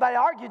say anybody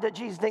argued that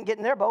Jesus didn't get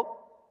in their boat.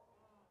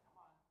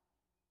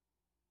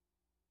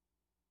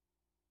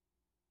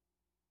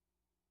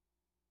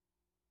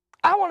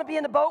 I want to be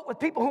in the boat with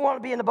people who want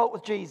to be in the boat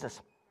with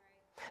Jesus.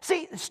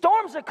 See,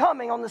 storms are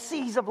coming on the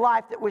seas of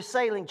life that we're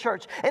sailing,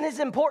 church. And it's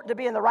important to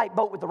be in the right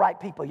boat with the right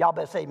people. Y'all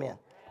better say amen.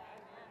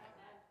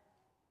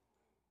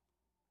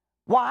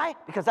 Why?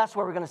 Because that's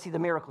where we're going to see the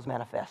miracles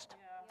manifest.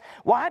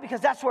 Why?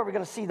 Because that's where we're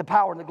going to see the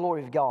power and the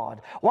glory of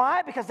God.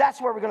 Why? Because that's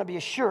where we're going to be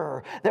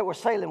assured that we're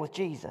sailing with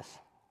Jesus.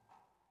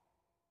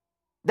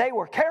 They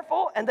were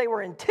careful and they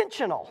were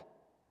intentional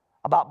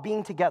about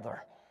being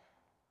together.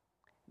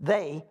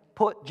 They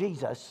put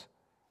Jesus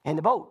in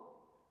the boat.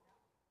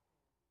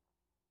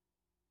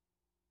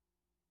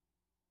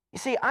 You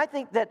see, I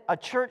think that a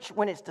church,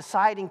 when it's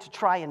deciding to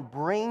try and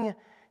bring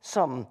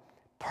some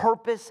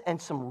purpose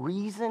and some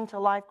reason to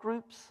life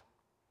groups,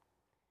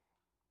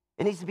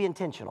 it needs to be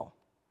intentional.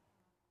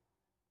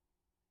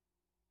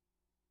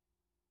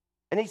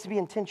 It needs to be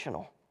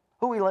intentional.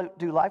 Who we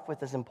do life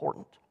with is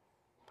important.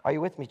 Are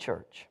you with me,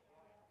 church?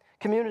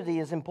 Community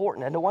is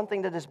important. And the one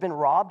thing that has been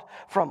robbed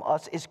from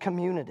us is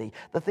community.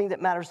 The thing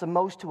that matters the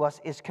most to us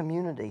is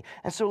community.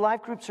 And so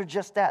life groups are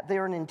just that.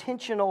 They're an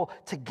intentional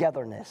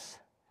togetherness.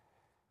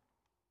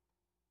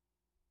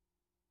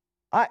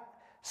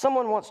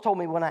 Someone once told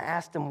me when I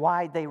asked them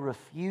why they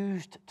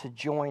refused to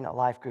join a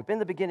life group. In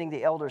the beginning,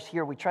 the elders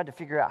here, we tried to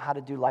figure out how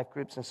to do life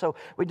groups. And so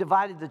we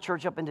divided the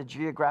church up into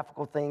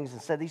geographical things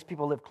and said these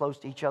people live close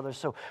to each other.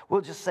 So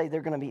we'll just say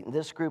they're going to meet in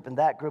this group and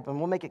that group, and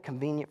we'll make it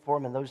convenient for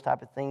them and those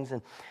type of things.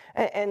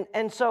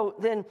 And so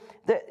then,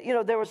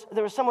 there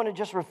was someone who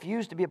just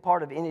refused to be a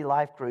part of any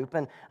life group.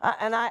 And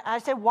I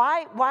said,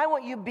 why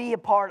won't you be a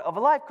part of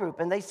a life group?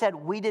 And they said,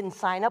 we didn't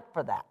sign up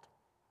for that.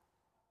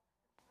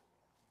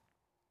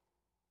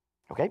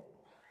 Okay? A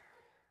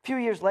few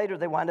years later,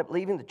 they wind up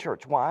leaving the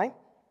church. Why?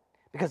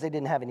 Because they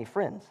didn't have any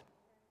friends.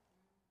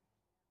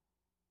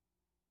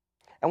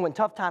 And when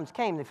tough times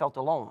came, they felt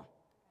alone.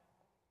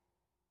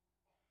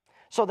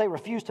 So they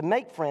refused to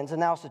make friends, and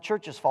now it's the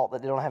church's fault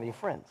that they don't have any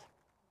friends.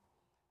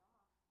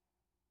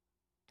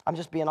 I'm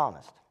just being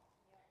honest.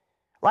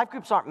 Life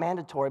groups aren't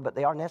mandatory, but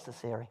they are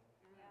necessary.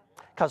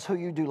 Because who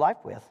you do life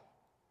with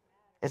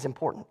is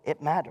important.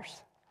 It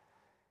matters.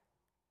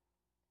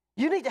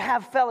 You need to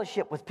have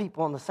fellowship with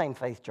people on the same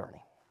faith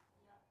journey.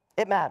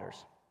 It matters.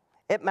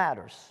 It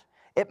matters.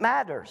 It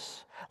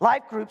matters.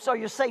 Life groups are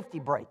your safety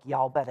brake.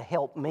 Y'all better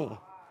help me.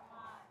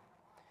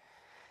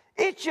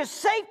 It's your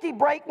safety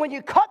brake when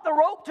you cut the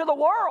rope to the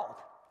world.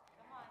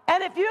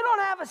 And if you don't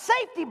have a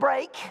safety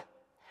brake,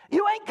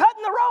 you ain't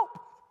cutting the rope.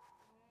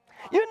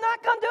 You're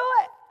not going to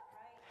do it.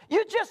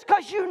 You just,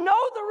 because you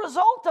know the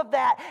result of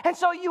that. And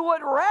so you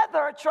would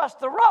rather trust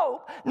the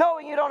rope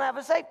knowing you don't have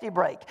a safety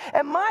brake.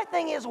 And my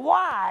thing is,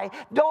 why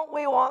don't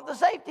we want the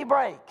safety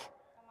brake?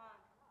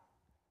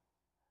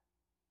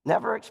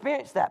 Never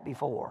experienced that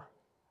before.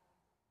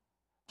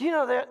 Do you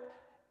know that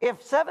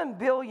if 7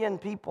 billion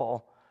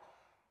people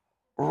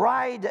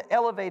ride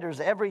elevators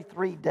every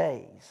 3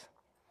 days,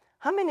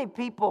 how many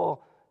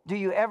people do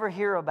you ever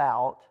hear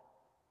about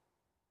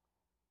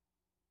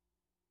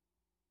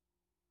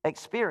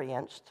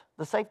experienced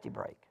the safety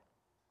brake?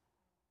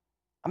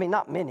 I mean,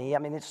 not many. I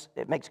mean,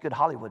 it makes good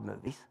Hollywood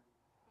movies.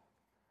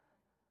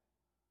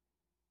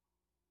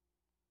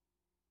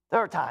 There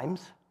are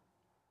times.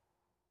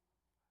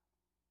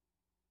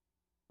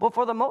 But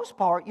for the most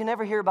part, you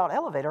never hear about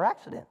elevator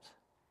accidents.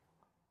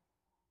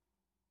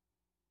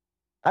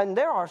 And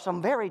there are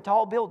some very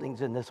tall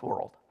buildings in this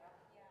world.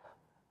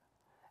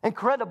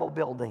 Incredible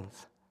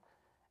buildings.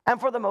 And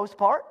for the most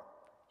part,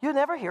 you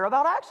never hear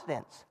about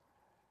accidents.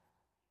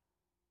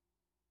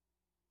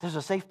 There's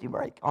a safety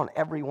brake on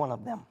every one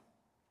of them.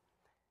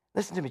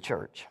 Listen to me,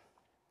 church.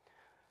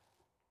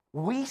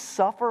 We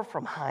suffer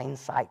from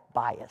hindsight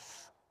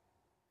bias.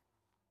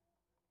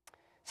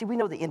 See, we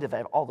know the end of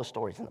all the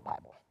stories in the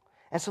Bible.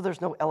 And so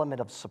there's no element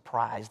of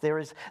surprise.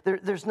 There's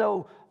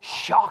no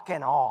shock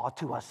and awe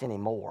to us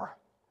anymore.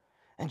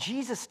 And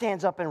Jesus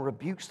stands up and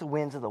rebukes the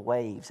winds and the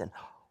waves. And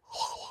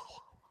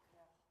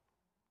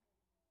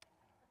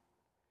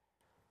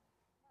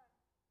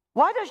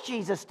why does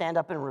Jesus stand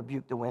up and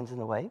rebuke the winds and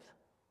the waves?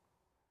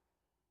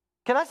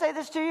 Can I say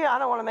this to you? I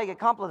don't want to make it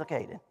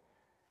complicated.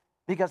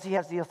 Because he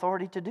has the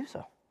authority to do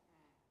so.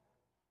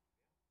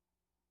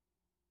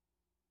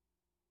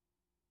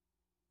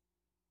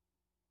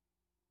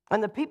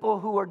 And the people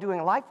who are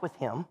doing life with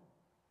him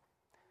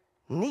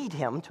need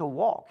him to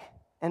walk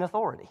in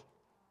authority.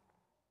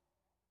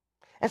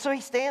 And so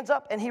he stands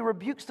up and he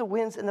rebukes the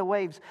winds and the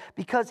waves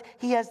because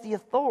he has the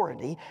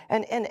authority.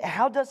 And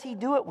how does he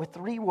do it? With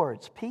 3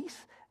 words: peace,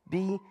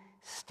 be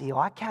still.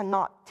 I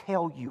cannot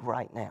tell you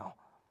right now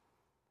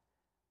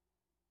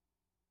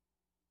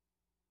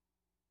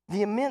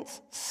the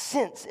immense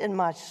sense in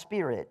my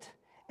spirit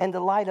and the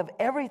light of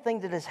everything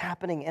that is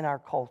happening in our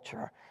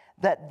culture,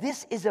 that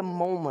this is a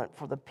moment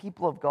for the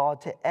people of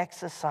God to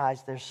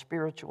exercise their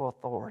spiritual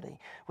authority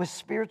with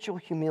spiritual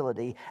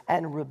humility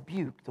and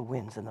rebuke the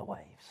winds and the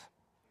waves.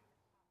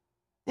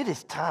 It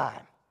is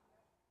time.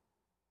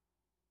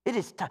 It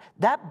is time.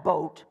 That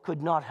boat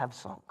could not have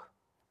sunk.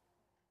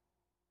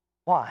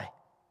 Why?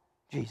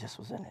 Jesus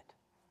was in it.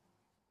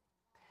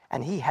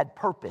 And he had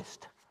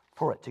purposed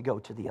for it to go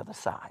to the other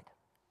side.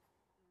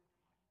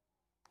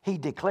 He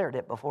declared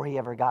it before he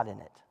ever got in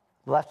it.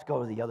 Let's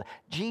go to the other.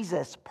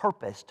 Jesus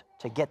purposed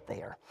to get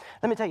there.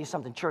 Let me tell you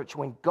something, church.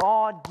 When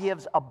God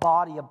gives a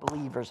body of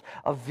believers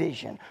a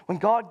vision, when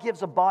God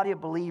gives a body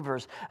of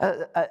believers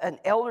an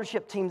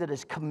eldership team that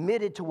is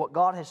committed to what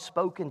God has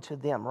spoken to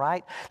them,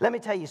 right? Let me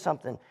tell you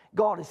something.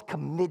 God is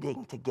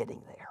committing to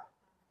getting there.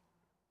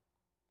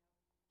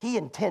 He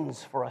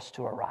intends for us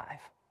to arrive.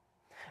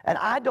 And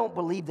I don't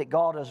believe that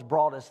God has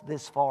brought us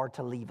this far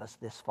to leave us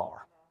this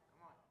far.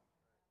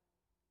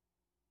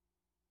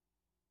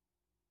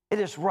 It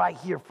is right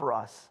here for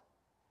us.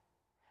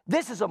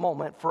 This is a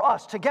moment for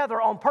us together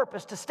on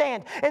purpose to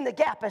stand in the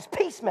gap as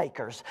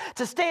peacemakers,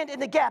 to stand in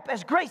the gap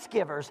as grace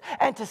givers,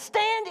 and to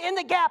stand in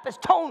the gap as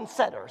tone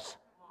setters.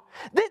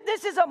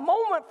 This is a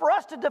moment for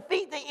us to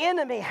defeat the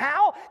enemy.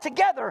 How?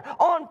 Together,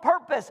 on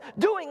purpose,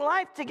 doing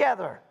life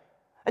together.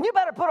 And you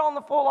better put on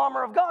the full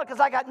armor of God, because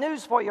I got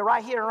news for you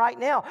right here and right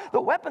now. The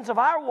weapons of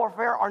our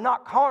warfare are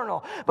not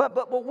carnal,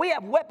 but we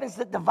have weapons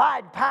that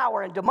divide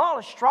power and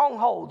demolish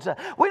strongholds.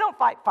 We don't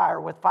fight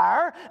fire with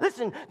fire.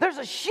 Listen, there's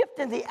a shift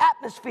in the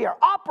atmosphere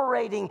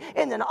operating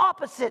in an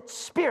opposite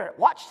spirit.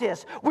 Watch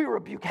this. We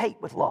rebuke hate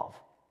with love.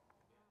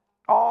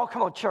 Oh,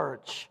 come on,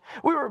 church.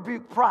 We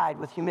rebuke pride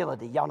with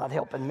humility. Y'all not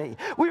helping me.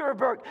 We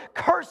rebuke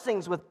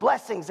cursings with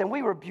blessings, and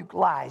we rebuke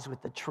lies with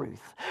the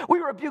truth. We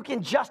rebuke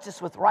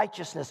injustice with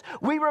righteousness.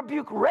 We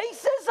rebuke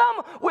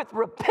racism with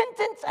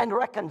repentance and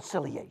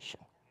reconciliation.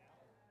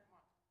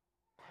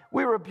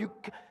 We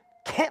rebuke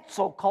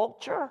cancel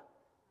culture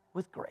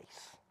with grace.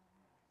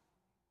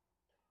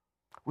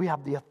 We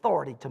have the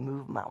authority to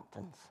move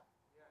mountains.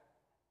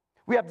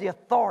 We have the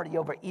authority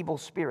over evil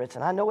spirits.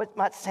 And I know it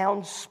might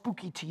sound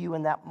spooky to you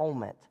in that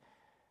moment,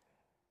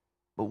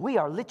 but we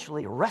are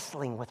literally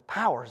wrestling with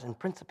powers and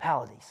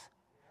principalities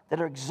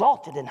that are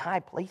exalted in high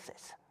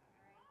places.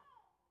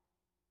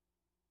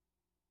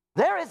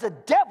 There is a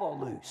devil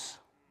loose.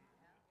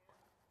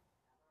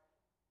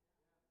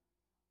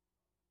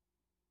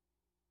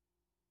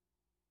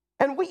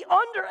 And we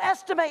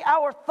underestimate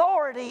our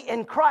authority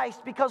in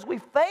Christ because we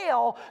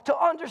fail to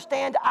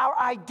understand our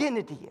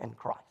identity in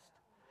Christ.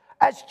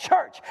 As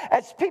church,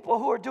 as people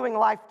who are doing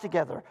life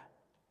together,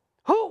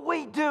 who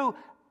we do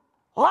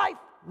life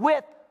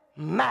with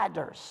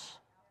matters.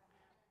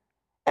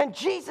 And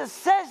Jesus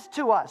says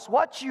to us,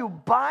 what you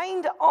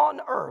bind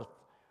on earth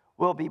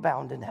will be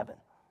bound in heaven.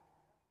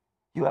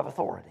 You have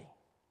authority.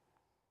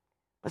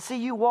 But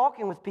see, you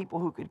walking with people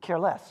who could care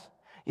less.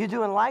 You're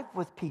doing life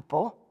with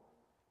people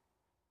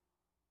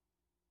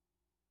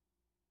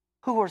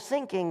who are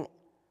sinking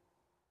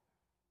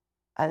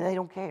and they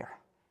don't care.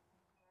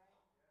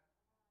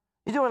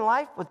 You're doing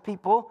life with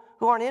people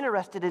who aren't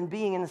interested in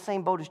being in the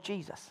same boat as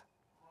Jesus.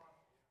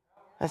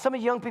 And some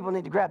of you young people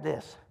need to grab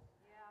this.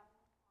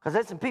 Because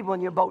there's some people in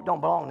your boat don't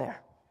belong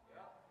there.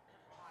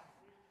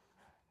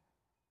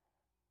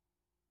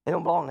 They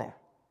don't belong there.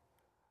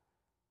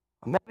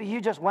 Or maybe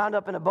you just wound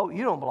up in a boat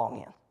you don't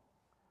belong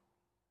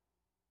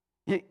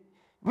in.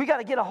 We got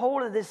to get a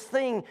hold of this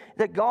thing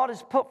that God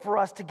has put for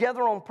us.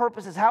 Together on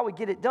purpose is how we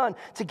get it done.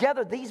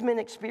 Together, these men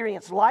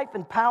experience life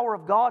and power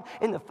of God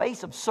in the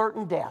face of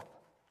certain death.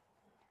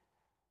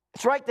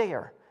 It's right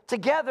there.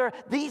 Together,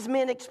 these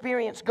men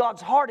experienced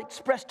God's heart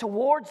expressed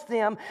towards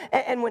them.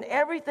 And when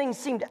everything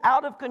seemed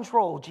out of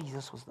control,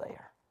 Jesus was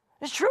there.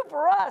 It's true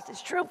for us.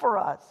 It's true for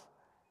us.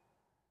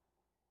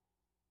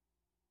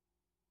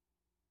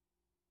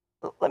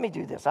 Let me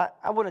do this. I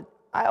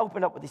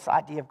opened up with this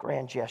idea of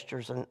grand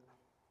gestures and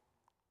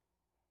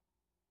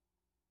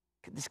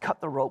this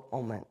cut the rope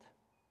moment.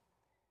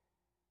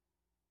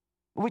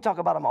 We talk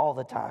about them all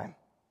the time.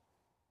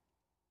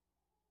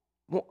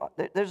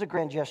 There's a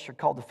grand gesture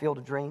called the Field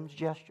of Dreams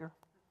gesture.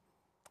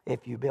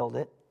 if you build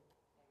it.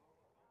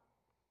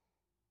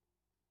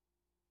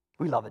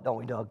 We love it, don't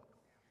we, Doug?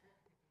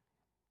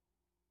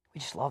 We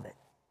just love it.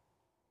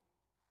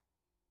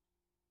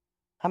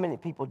 How many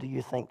people do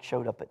you think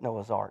showed up at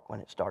Noah's Ark when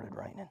it started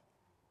raining?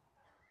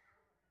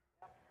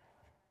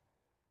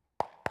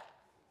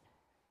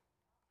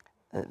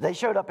 They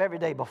showed up every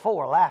day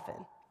before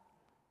laughing.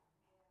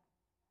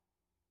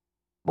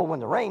 But when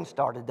the rain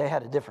started, they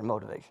had a different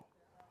motivation.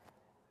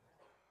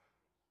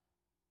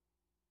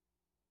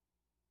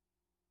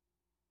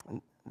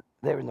 And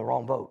they were in the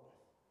wrong boat.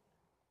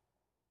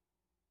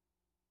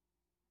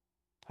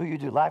 Who you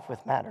do life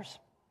with matters.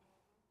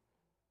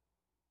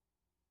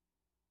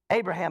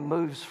 Abraham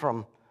moves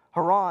from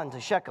Haran to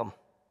Shechem.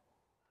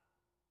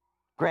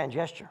 Grand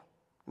gesture.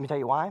 Let me tell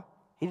you why.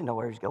 He didn't know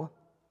where he was going.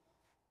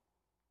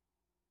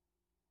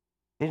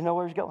 He didn't know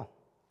where he was going.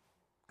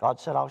 God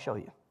said, I'll show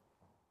you.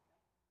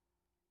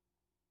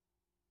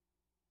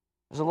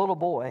 There's a little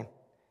boy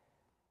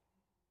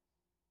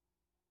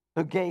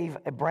who gave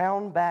a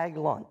brown bag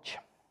lunch.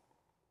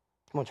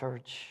 Come on,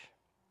 church.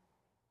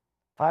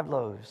 5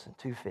 loaves and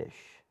 2 fish.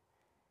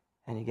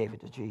 And he gave it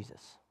to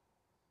Jesus.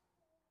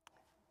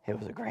 It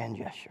was a grand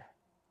gesture.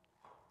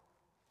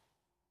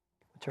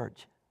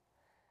 Church,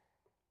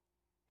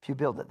 if you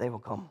build it, they will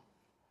come.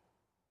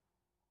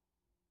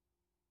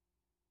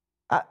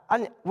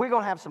 We're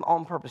going to have some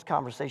on-purpose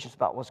conversations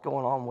about what's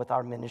going on with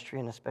our ministry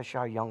and especially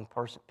our young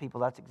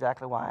people. That's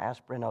exactly why I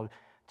asked Breno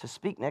to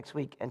speak next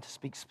week and to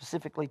speak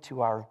specifically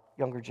to our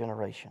younger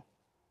generation.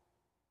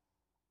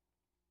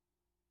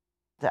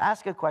 To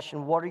ask a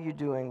question, what are you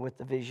doing with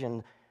the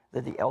vision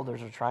that the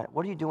elders are trying?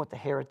 What are you doing with the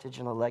heritage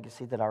and the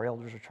legacy that our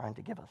elders are trying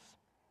to give us?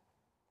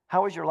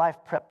 How is your life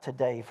prepped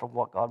today for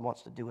what God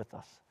wants to do with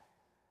us,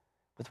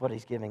 with what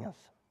He's giving us?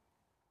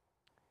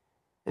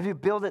 If you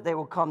build it, they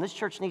will come. This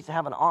church needs to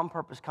have an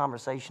on-purpose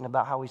conversation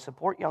about how we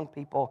support young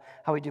people,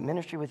 how we do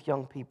ministry with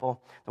young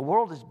people. The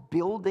world is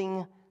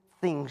building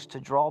things to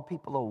draw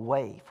people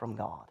away from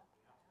God.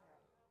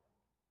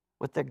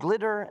 With their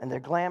glitter and their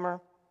glamour,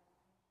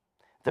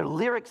 their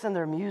lyrics and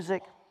their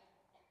music.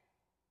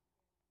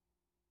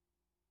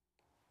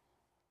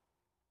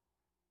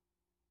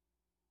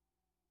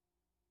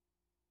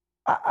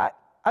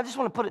 I just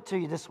want to put it to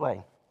you this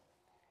way.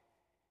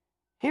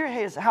 Here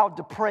is how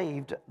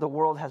depraved the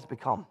world has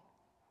become.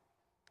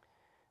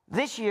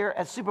 This year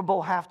at Super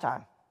Bowl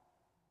halftime,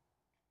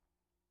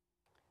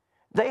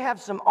 they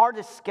have some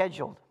artists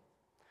scheduled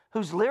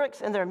whose lyrics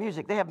and their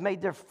music, they have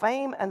made their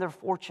fame and their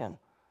fortune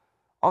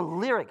on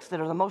lyrics that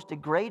are the most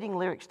degrading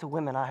lyrics to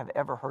women I have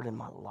ever heard in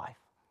my life.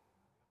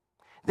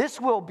 This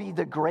will be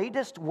the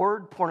greatest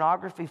word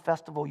pornography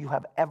festival you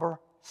have ever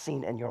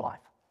seen in your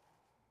life.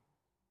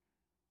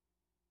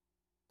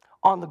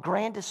 On the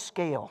grandest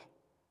scale.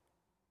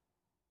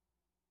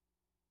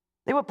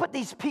 They will put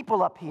these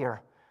people up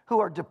here who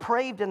are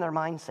depraved in their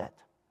mindset.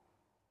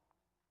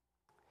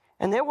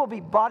 And there will be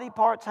body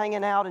parts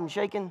hanging out and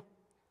shaking.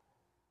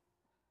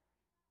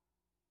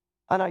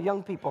 And our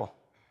young people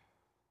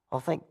will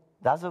think,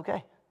 that's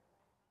okay.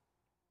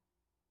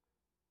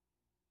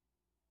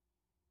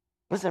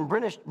 Listen,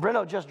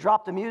 Breno just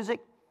dropped the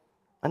music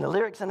and the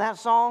lyrics in that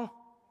song,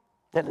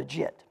 they're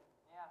legit.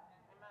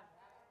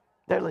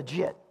 They're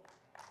legit.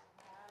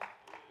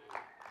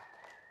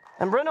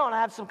 And Breno and I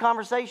have some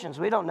conversations.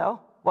 We don't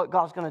know what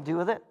God's going to do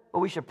with it, but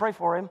we should pray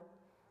for him,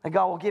 and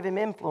God will give him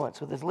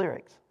influence with his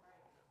lyrics.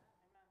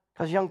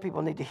 Because young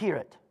people need to hear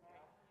it.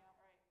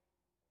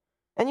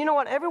 And you know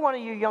what? Every one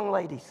of you young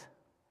ladies,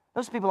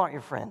 those people aren't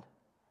your friend.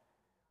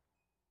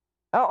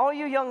 All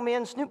you young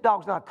men, Snoop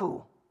Dogg's not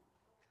cool.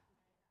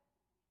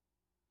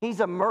 He's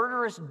a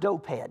murderous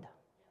dopehead.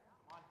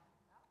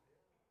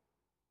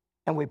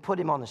 And we put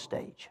him on the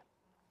stage.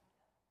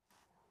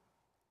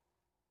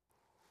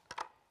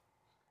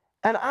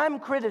 And I'm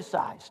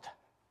criticized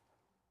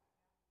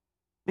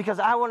because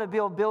I want to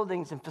build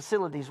buildings and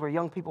facilities where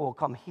young people will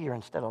come here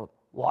instead of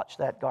watch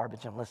that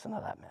garbage and listen to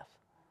that mess.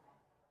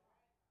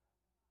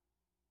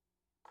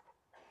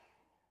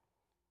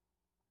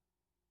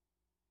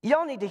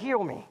 Y'all need to hear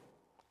me.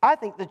 I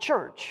think the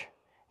church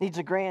needs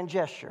a grand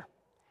gesture.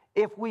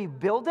 If we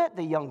build it,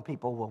 the young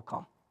people will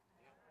come.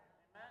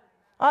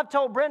 I've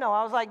told Breno,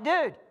 I was like,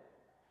 dude,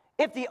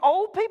 if the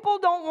old people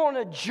don't want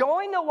to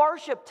join the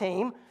worship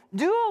team,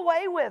 do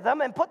away with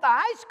them and put the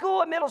high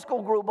school and middle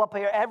school group up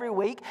here every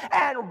week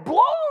and blow the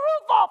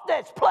roof off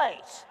this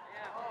place.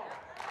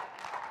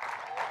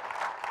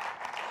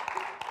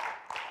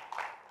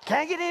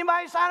 Can't get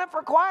anybody to sign up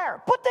for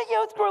choir. Put the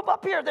youth group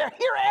up here. They're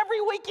here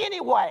every week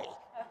anyway.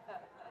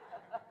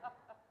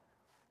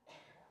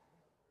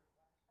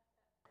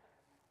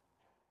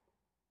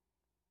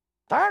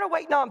 Tired of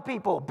waiting on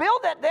people.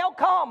 Build it, they'll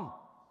come.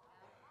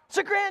 It's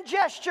a grand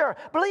gesture.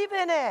 Believe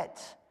in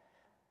it.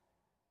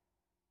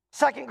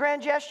 Second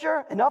grand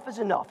gesture, enough is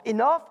enough.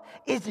 Enough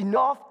is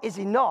enough is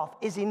enough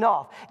is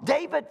enough.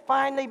 David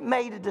finally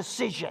made a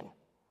decision.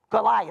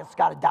 Goliath's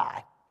got to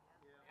die.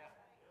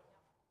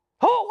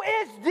 Who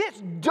is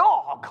this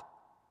dog?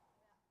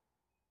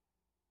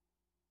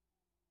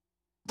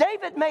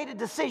 David made a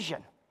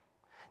decision.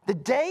 The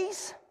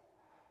days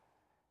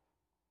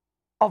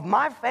of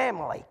my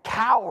family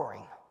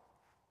cowering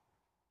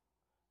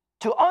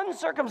to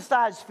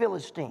uncircumcised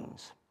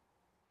Philistines,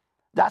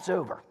 that's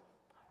over.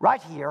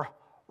 Right here,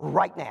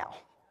 right now.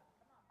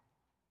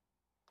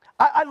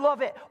 I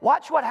love it.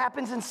 Watch what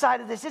happens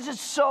inside of this. This is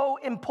so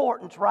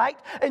important, right?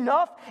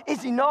 Enough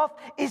is enough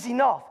is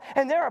enough.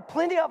 And there are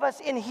plenty of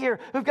us in here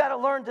who've got to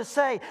learn to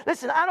say,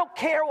 listen, I don't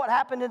care what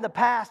happened in the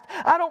past.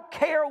 I don't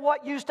care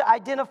what used to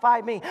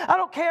identify me. I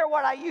don't care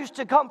what I used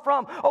to come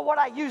from or what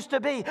I used to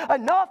be.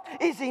 Enough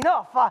is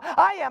enough.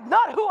 I am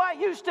not who I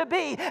used to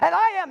be, and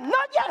I am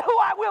not yet who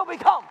I will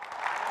become.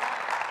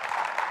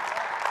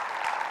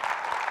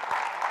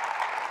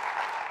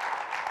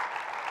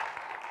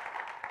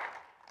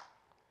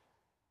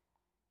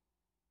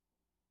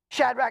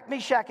 Shadrach,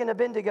 Meshach, and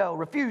Abednego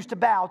refused to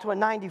bow to a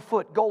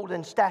 90-foot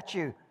golden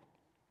statue.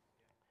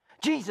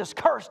 Jesus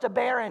cursed a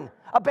barren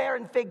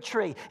fig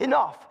tree.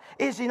 Enough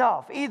is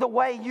enough. Either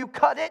way you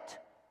cut it,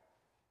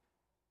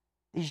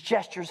 these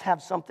gestures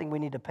have something we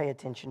need to pay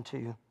attention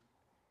to.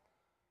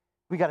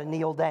 We got to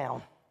kneel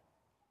down.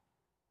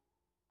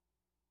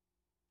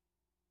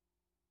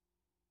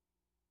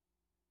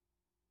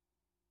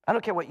 I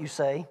don't care what you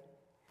say.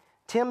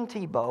 Tim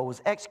Tebow was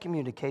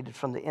excommunicated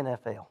from the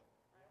NFL.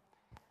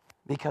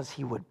 Because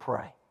he would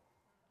pray.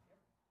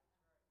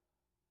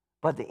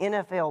 But the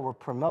NFL will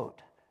promote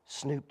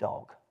Snoop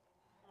Dogg,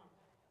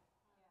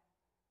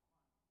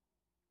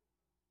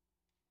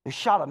 who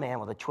shot a man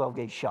with a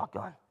 12-gauge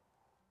shotgun.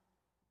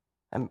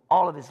 And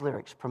all of his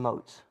lyrics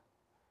promotes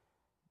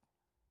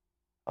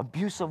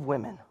abuse of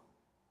women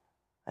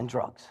and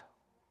drugs.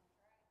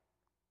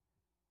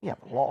 We have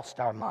lost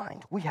our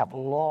mind. We have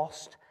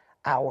lost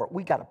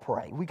we got to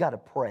pray. We got to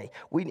pray.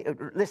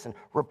 Listen,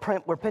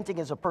 repenting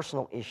is a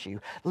personal issue.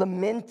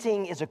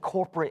 Lamenting is a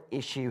corporate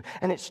issue.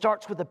 And it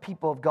starts with the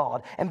people of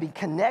God. And be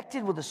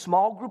connected with a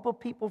small group of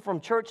people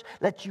from church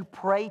lets you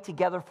pray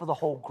together for the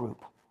whole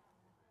group.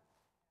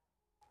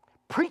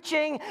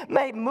 Preaching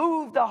may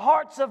move the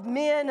hearts of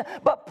men,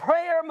 but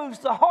prayer moves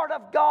the heart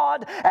of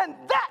God. And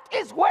that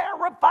is where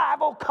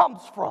revival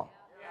comes from.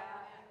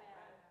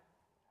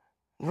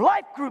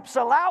 Life groups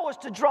allow us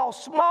to draw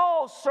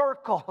small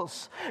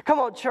circles. Come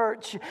on,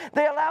 church.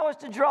 They allow us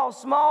to draw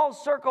small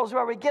circles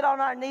where we get on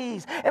our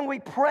knees and we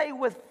pray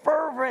with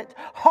fervent,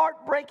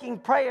 heartbreaking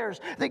prayers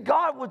that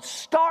God would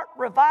start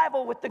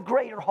revival with the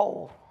greater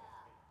whole.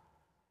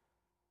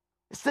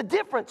 It's the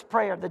difference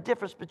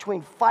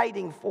between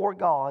fighting for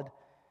God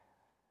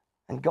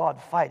and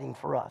God fighting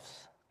for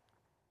us.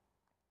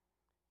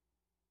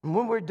 And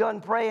when we're done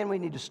praying, we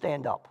need to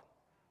stand up.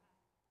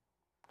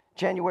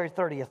 January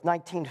 30th,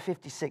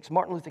 1956,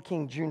 Martin Luther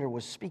King Jr.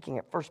 was speaking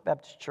at First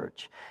Baptist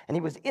Church, and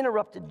he was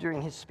interrupted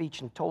during his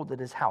speech and told that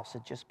his house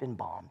had just been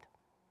bombed.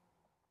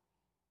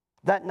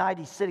 That night,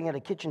 he's sitting at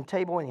a kitchen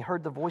table, and he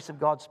heard the voice of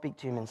God speak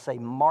to him and say,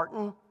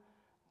 "Martin,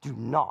 do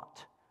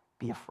not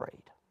be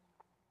afraid."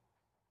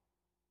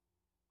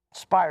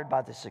 Inspired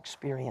by this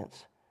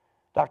experience,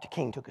 Dr.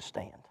 King took a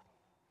stand,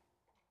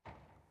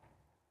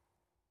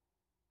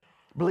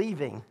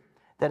 believing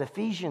that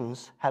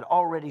Ephesians had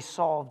already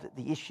solved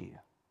the issue.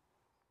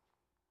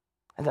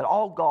 And that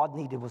all God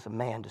needed was a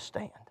man to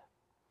stand.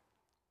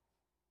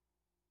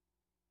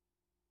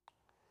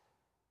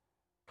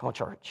 Come on,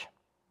 church.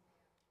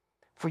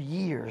 For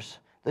years,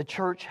 the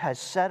church has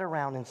sat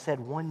around and said,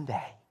 one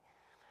day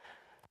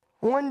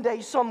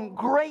some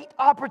great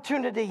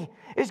opportunity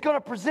is going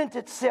to present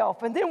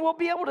itself, and then we'll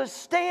be able to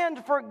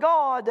stand for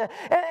God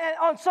and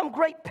on some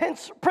great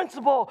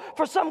principle,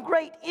 for some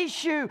great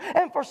issue,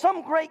 and for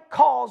some great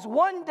cause.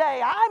 One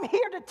day, I'm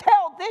here to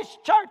tell this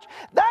church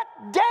that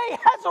day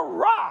has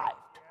arrived.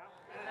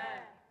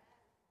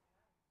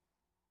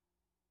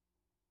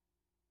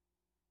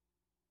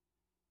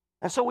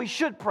 And so we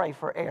should pray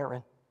for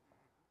Aaron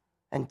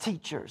and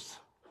teachers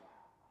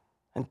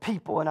and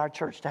people in our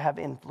church to have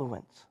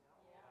influence.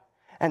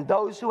 And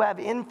those who have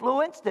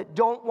influence that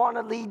don't want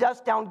to lead us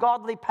down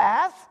godly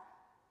paths,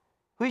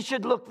 we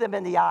should look them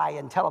in the eye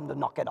and tell them to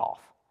knock it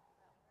off.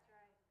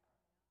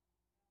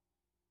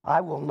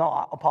 I will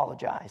not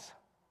apologize.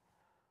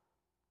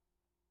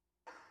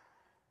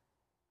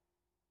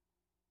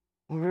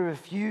 When we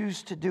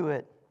refuse to do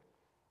it,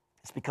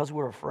 it's because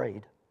we're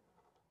afraid.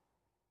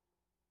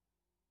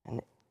 And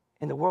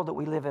in the world that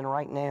we live in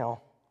right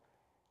now,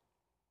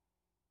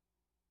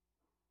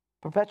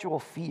 perpetual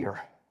fear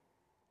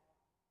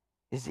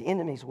is the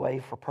enemy's way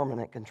for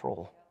permanent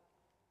control.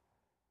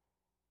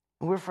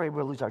 And we're afraid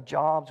we'll lose our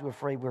jobs. We're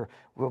afraid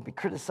we'll be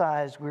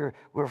criticized. We're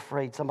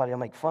afraid somebody will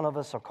make fun of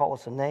us or call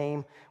us a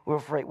name.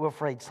 We're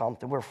afraid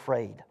something. We're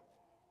afraid.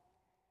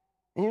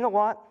 And you know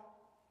what?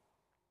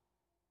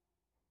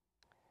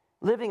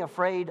 Living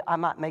afraid, I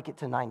might make it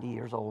to 90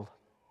 years old.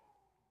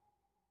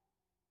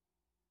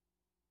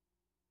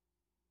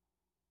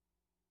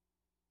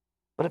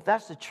 But if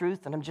that's the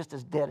truth, then I'm just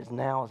as dead as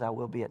now as I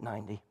will be at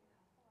 90.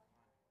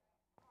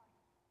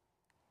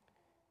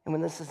 And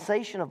when the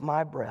cessation of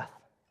my breath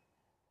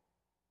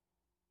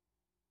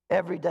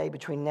every day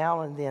between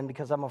now and then,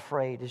 because I'm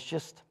afraid, is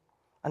just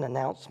an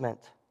announcement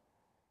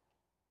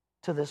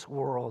to this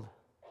world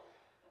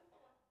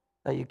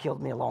that you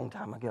killed me a long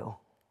time ago.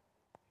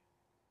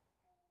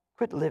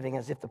 Quit living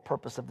as if the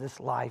purpose of this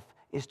life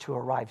is to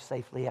arrive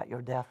safely at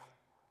your death.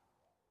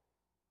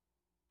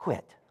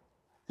 Quit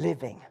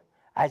living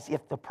as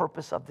if the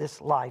purpose of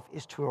this life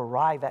is to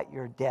arrive at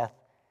your death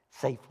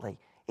safely.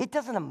 It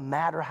doesn't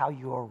matter how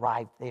you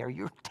arrive there,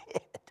 you're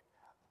dead.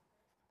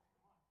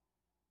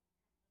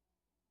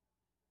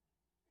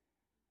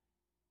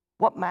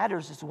 What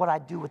matters is what I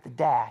do with the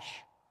dash.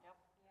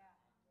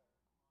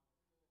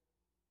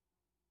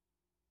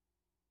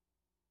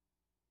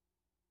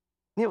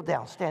 Kneel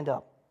down, stand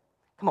up.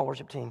 Come on,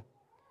 worship team.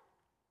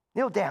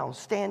 Kneel down,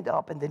 stand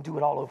up, and then do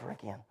it all over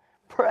again.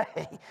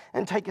 Pray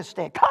and take a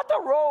stand. Cut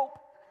the rope.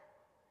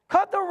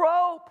 Cut the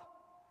rope.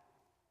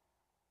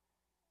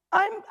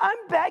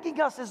 I'm begging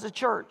us as a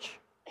church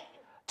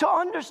to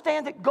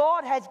understand that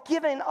God has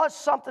given us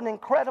something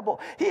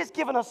incredible. He has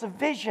given us a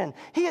vision.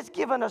 He has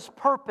given us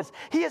purpose.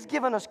 He has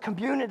given us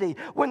community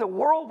when the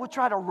world would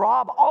try to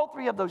rob all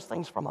three of those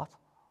things from us.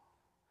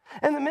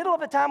 In the middle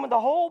of a time when the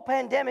whole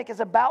pandemic is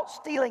about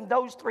stealing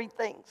those three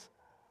things.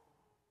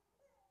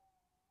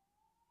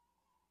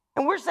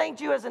 And we're saying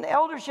to you as an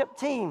eldership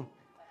team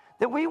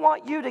that we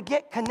want you to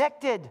get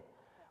connected.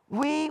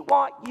 We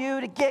want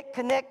you to get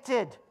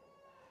connected.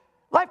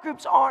 Life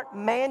groups aren't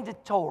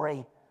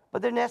mandatory,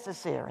 but they're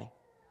necessary.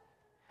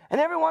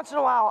 And every once in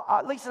a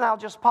while, Lisa and I will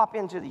just pop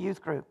into the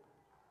youth group.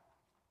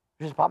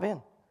 Just pop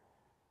in.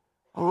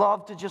 I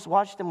love to just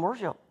watch them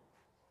worship.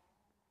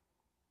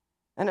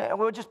 And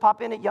we'll just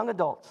pop in at young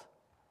adults.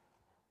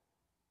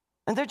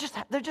 And they're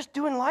just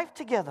doing life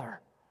together.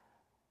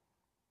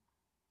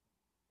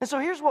 And so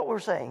here's what we're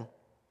saying.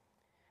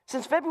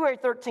 Since February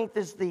 13th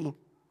is the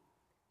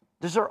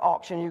dessert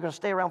auction, you're going to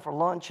stay around for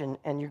lunch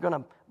and you're going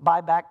to buy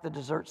back the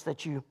desserts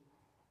that you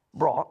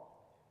brought.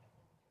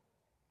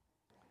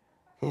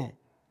 Yeah.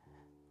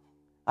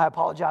 I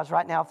apologize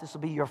right now if this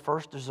will be your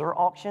first dessert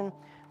auction.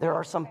 There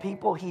are some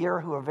people here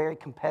who are very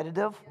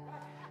competitive.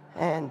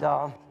 And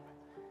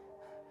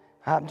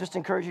I'm just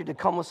encourage you to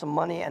come with some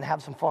money and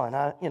have some fun.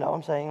 You know what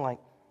I'm saying?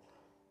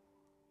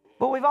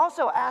 But we've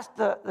also asked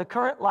the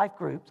current life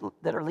groups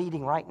that are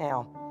leading right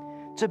now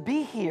to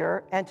be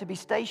here and to be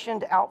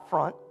stationed out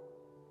front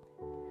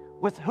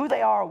with who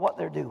they are, what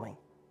they're doing.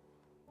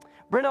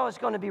 Breno is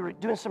going to be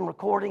doing some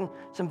recording,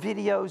 some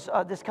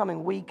videos this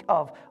coming week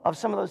of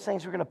some of those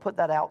things. We're going to put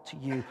that out to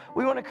you.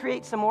 We want to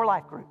create some more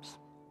life groups.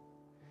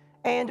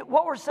 And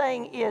what we're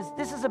saying is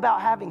this is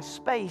about having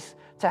space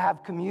to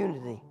have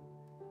community.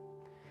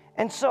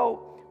 And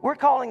so we're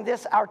calling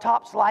this our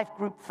Tops Life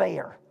Group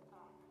Fair.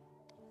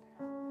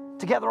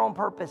 Together on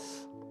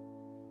purpose.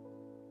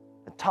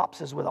 The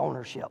Tops is with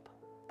ownership.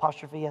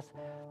 Apostrophe S.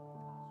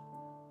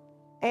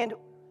 And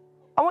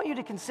I want you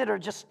to consider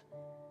just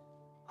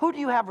who do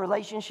you have a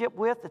relationship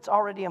with that's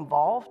already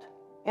involved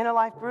in a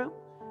life group?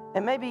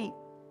 And maybe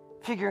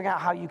figuring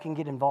out how you can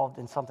get involved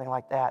in something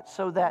like that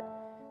so that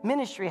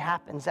ministry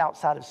happens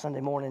outside of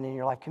Sunday morning in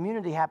your life.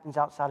 Community happens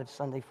outside of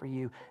Sunday for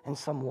you in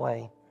some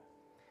way.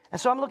 And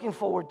so I'm looking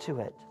forward to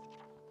it.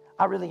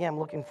 I really am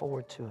looking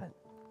forward to it.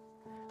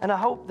 And I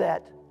hope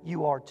that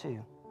you are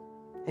too.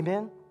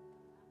 Amen?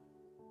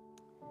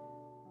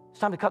 It's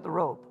time to cut the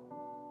rope.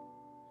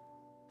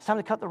 It's time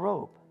to cut the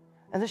rope.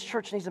 And this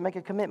church needs to make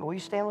a commitment. Will you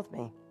stand with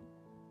me?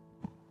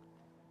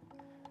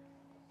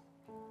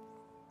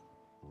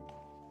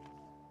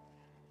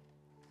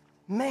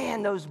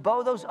 Man, those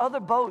other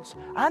boats,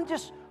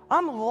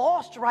 I'm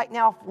lost right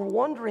now for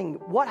wondering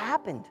what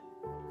happened.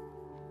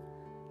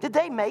 Did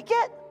they make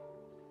it?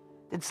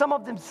 Did some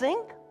of them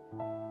sink?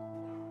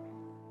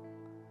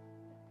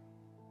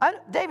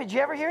 David, did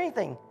you ever hear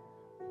anything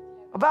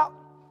about,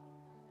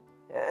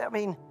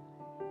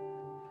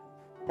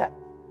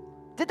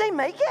 did they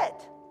make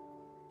it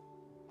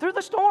through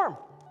the storm?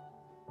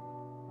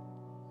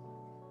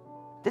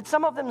 Did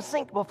some of them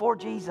sink before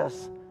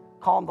Jesus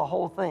calmed the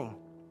whole thing?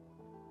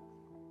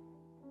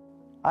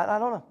 I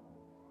don't know.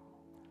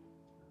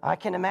 I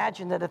can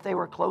imagine that if they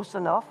were close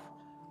enough,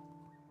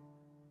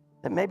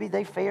 that maybe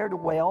they fared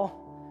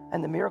well,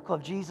 and the miracle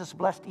of Jesus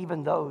blessed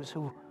even those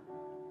who,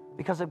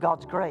 because of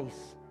God's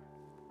grace.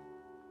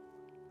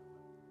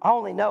 I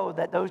only know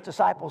that those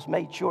disciples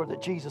made sure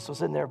that Jesus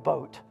was in their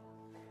boat.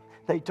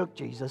 They took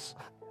Jesus.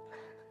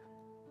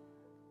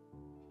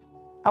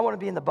 I want to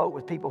be in the boat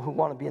with people who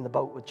want to be in the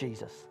boat with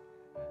Jesus.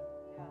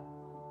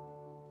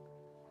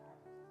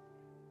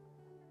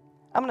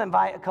 I'm going to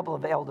invite a couple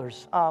of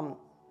elders.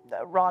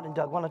 Rod and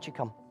Doug, why don't you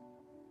come?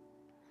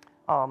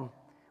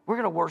 We're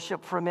going to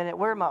worship for a minute.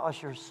 Where are my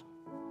ushers?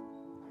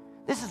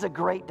 This is a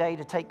great day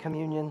to take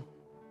communion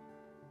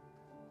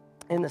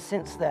in the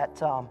sense that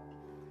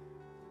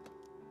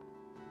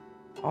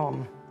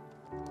And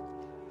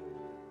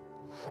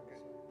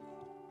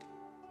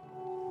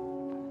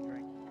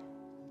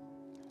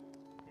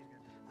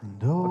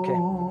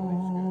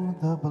oh,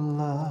 the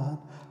blood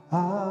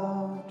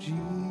of Jesus.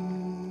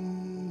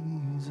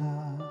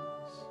 And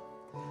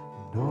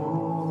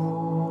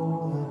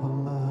oh, the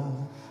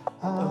blood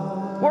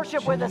of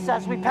worship with us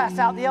as we pass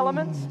out the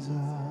elements.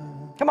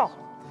 Come on.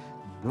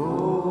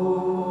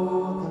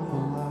 know the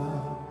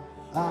blood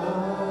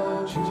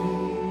of Jesus.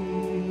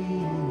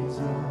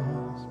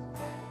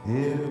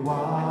 It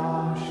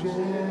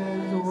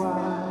washes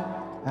white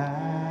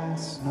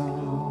as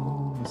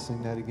snow. Let's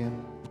sing that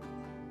again.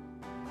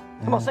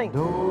 Come on, sing.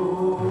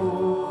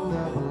 Know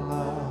the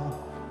blood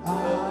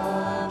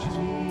of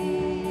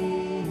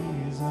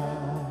Jesus.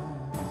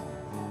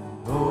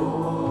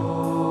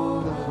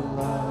 Know the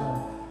blood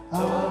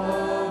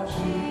of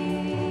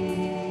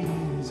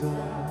Jesus.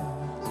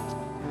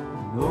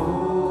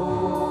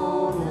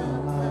 Know the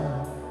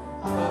blood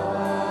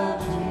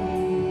of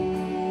Jesus.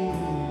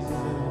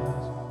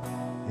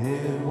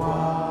 It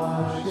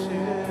washes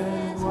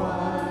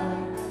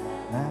white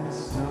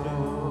as snow.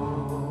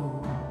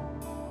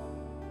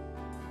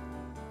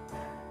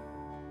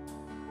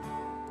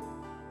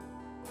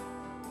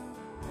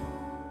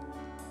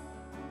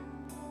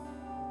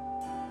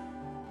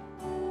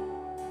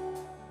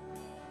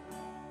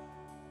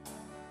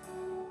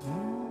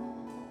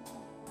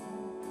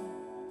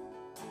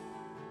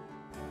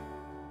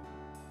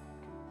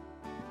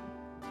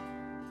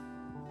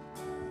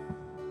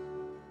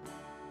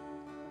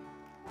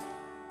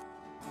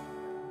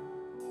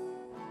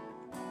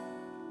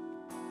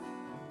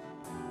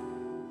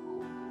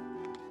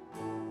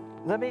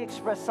 Let me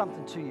express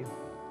something to you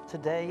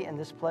today in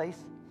this place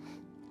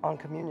on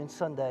Communion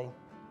Sunday.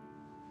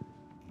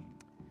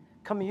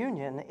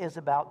 Communion is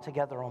about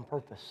together on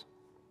purpose.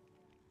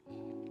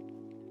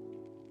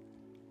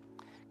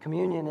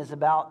 Communion is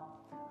about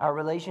our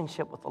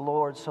relationship with the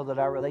Lord so that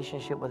our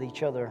relationship with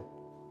each other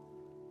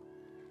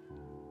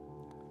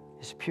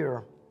is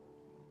pure.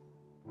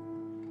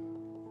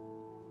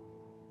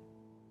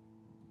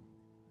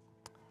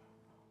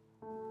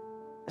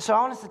 So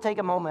I want us to take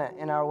a moment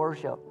in our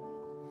worship.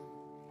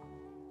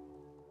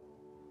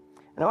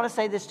 And I want to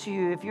say this to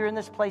you. If you're in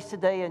this place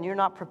today and you're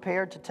not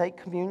prepared to take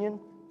communion,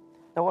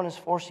 no one is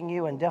forcing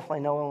you, and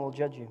definitely no one will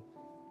judge you.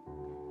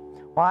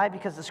 Why?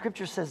 Because the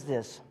scripture says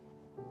this.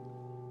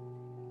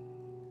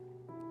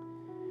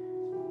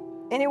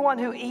 Anyone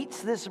who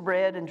eats this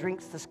bread and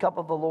drinks this cup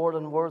of the Lord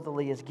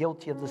unworthily is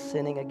guilty of the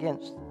sinning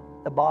against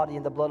the body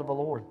and the blood of the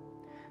Lord.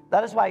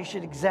 That is why you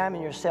should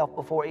examine yourself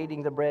before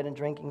eating the bread and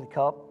drinking the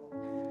cup.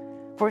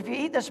 For if you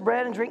eat this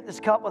bread and drink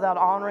this cup without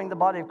honoring the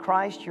body of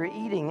Christ, you're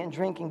eating and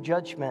drinking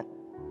judgment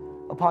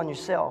upon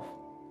yourself.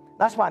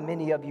 That's why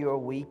many of you are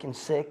weak and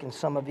sick, and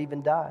some have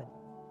even died.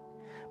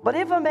 But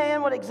if a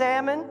man would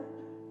examine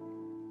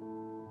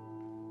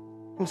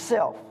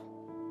himself,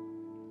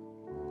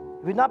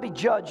 he would not be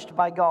judged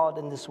by God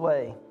in this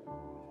way.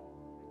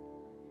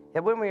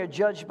 Yet when we are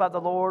judged by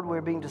the Lord, we're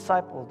being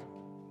disciplined.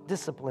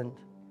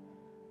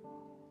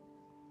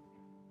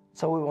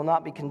 So we will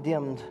not be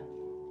condemned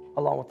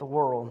along with the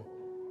world.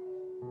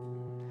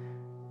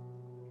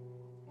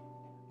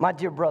 My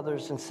dear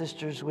brothers and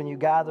sisters, when you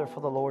gather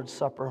for the Lord's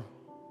Supper,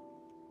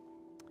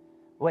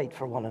 wait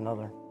for one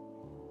another.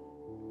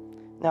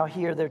 Now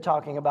here they're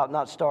talking about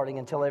not starting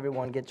until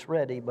everyone gets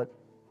ready, but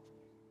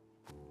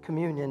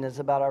communion is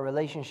about our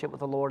relationship with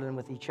the Lord and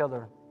with each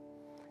other.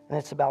 And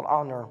it's about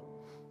honor.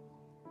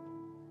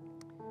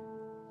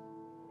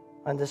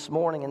 And this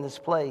morning in this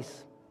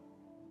place,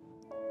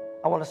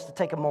 I want us to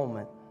take a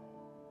moment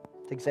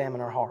to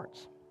examine our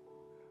hearts.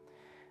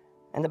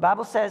 And the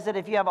Bible says that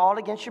if you have aught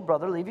against your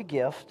brother, leave your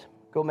gift,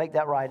 go make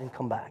that right, and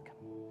come back.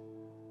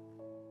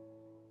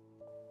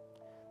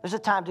 There's a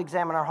time to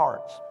examine our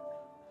hearts.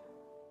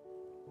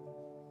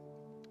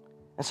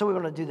 And so we're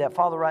going to do that.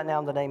 Father, right now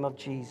in the name of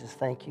Jesus,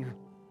 thank you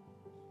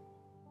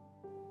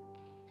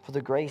for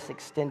the grace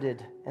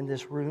extended in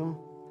this room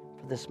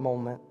for this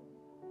moment.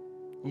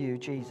 You,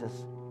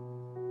 Jesus,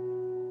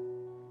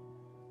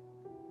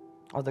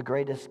 are the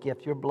greatest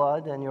gift, your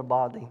blood and your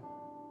body.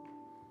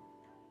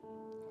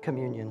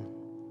 Communion.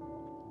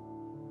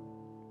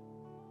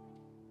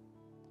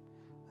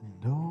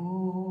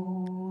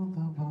 Know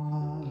the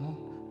blood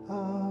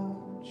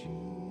of Jesus.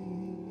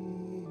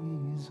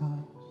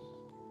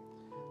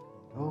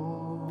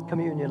 Know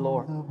Communion,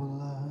 Lord. the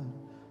blood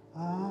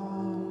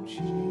of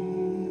Jesus.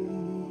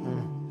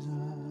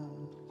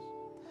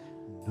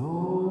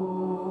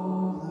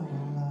 Know the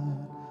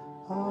blood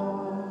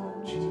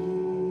of Jesus.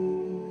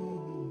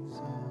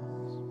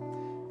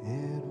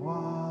 It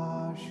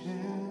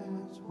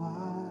washes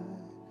white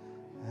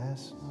as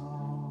snow.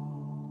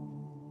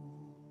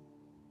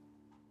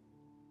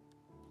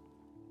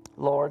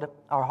 Lord,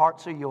 our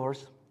hearts are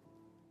yours.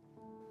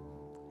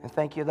 And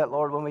thank you that,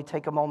 Lord, when we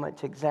take a moment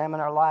to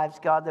examine our lives,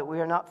 God, that we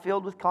are not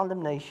filled with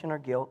condemnation or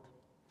guilt,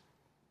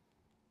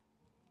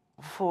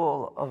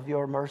 full of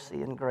your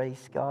mercy and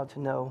grace, God, to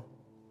know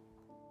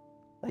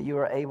that you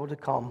are able to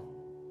come.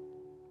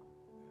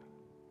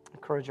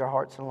 Encourage our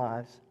hearts and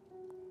lives.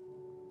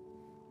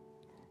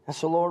 And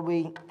so, Lord,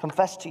 we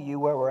confess to you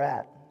where we're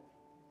at.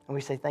 And we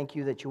say thank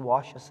you that you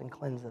wash us and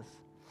cleanse us.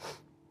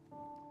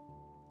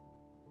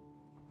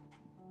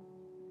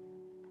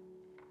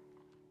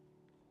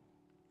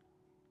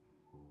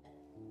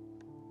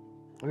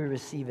 We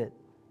receive it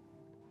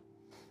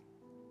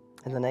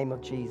in the name of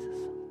Jesus.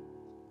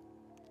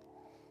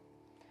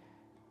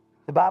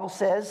 The Bible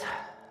says,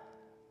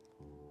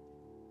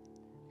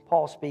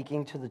 Paul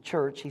speaking to the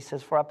church, he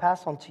says, "For I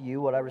pass on to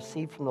you what I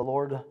received from the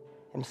Lord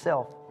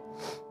himself,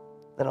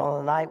 that on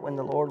the night when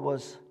the Lord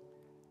was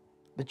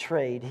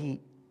betrayed,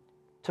 he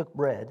took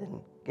bread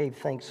and gave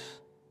thanks.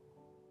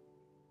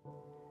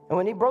 And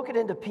when he broke it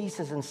into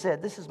pieces and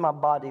said, 'This is my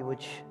body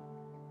which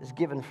is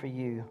given for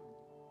you.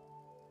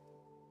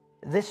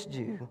 This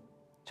do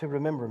to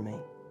remember me.'"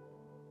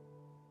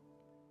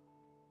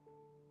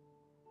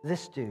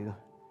 This do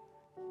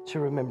to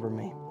remember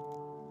me.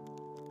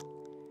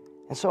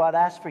 And so I'd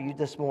ask for you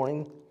this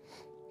morning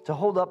to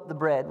hold up the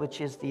bread, which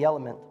is the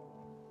element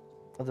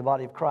of the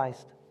body of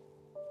Christ.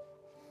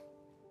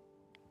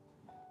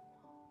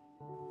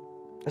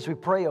 As we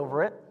pray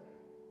over it,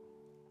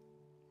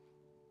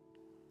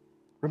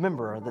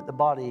 remember that the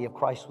body of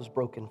Christ was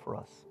broken for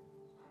us.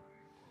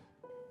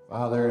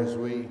 Father, as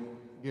we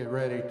get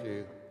ready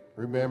to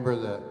remember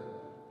the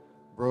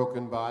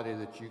broken body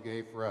that you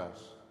gave for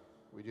us,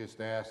 we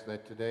just ask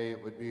that today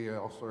it would be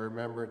also a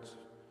remembrance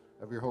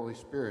of your Holy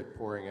Spirit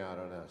pouring out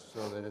on us,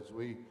 so that as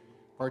we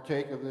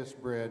partake of this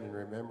bread in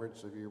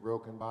remembrance of your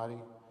broken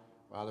body,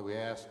 Father, we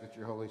ask that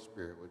your Holy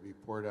Spirit would be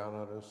poured out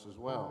on us as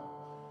well,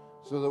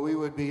 so that we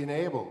would be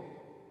enabled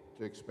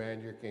to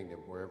expand your kingdom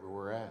wherever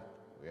we're at.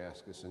 We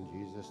ask this in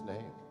Jesus'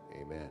 name.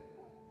 Amen.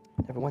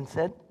 Everyone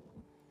said,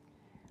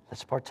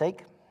 let's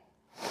partake.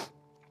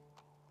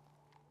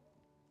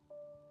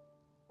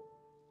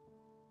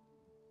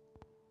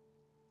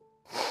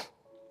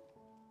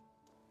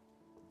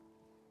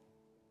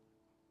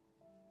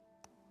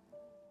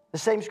 The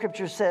same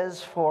scripture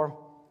says, "For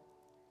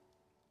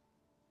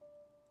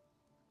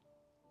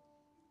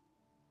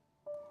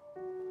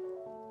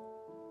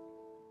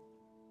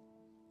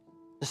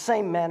the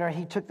same manner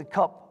he took the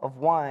cup of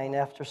wine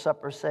after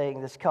supper,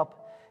 saying, 'This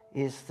cup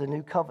is the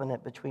new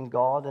covenant between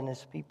God and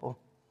his people.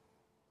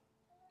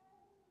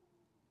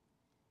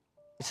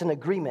 It's an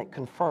agreement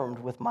confirmed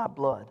with my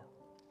blood.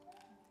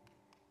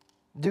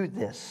 Do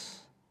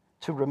this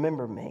to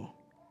remember me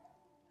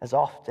as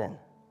often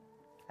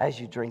as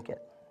you drink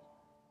it.'"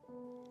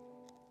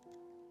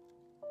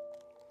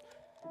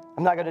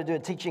 I'm not going to do a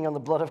teaching on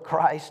the blood of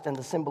Christ and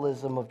the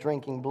symbolism of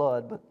drinking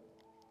blood, but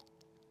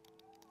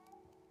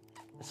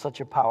it's such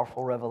a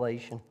powerful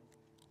revelation.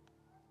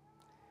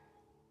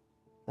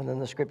 And in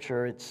the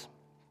scripture, it's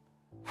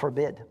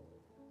forbid.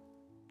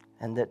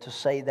 And that to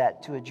say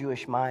that to a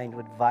Jewish mind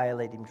would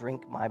violate him,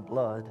 "Drink my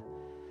blood."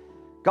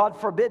 God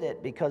forbid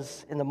it,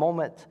 because in the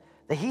moment,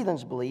 the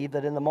heathens believe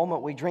that in the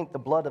moment we drink the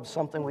blood of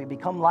something, we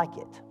become like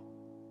it.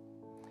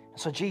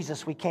 So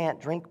Jesus, we can't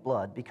drink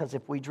blood, because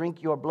if we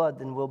drink your blood,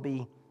 then we'll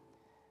be...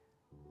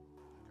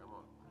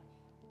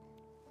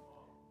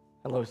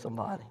 Hello,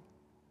 somebody.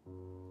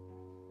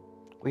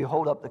 We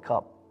hold up the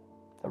cup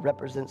that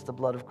represents the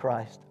blood of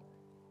Christ.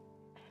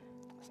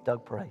 As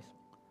Doug prays.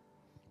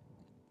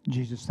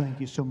 Jesus, thank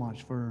you so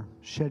much for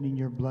shedding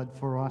your blood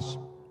for us,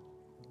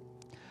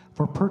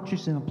 for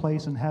purchasing a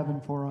place in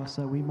heaven for us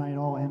that we might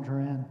all enter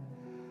in.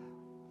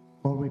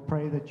 Lord, we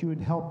pray that you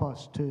would help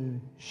us to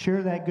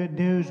share that good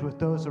news with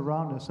those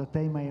around us, that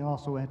they may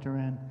also enter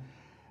in.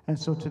 And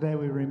so today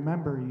we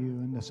remember you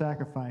and the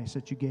sacrifice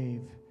that you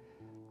gave.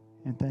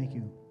 And thank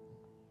you.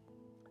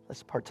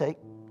 Let's partake.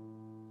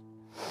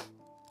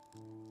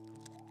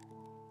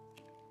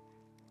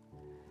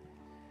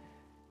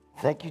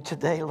 Thank you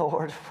today,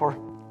 Lord, for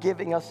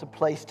giving us a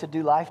place to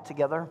do life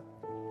together.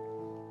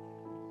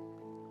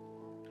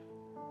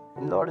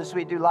 And Lord, as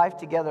we do life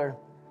together,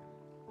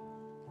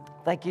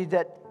 thank you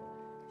that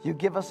you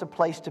give us a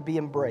place to be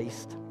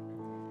embraced.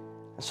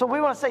 And so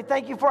we want to say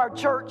thank you for our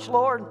church,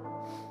 Lord.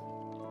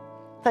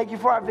 Thank you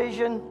for our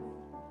vision.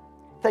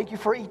 Thank you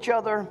for each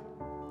other.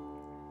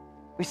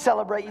 We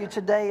celebrate you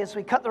today as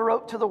we cut the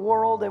rope to the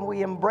world and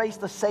we embrace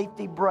the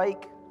safety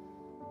break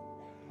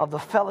of the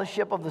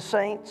fellowship of the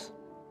saints.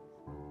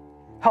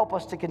 Help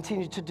us to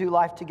continue to do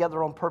life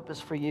together on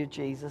purpose for you,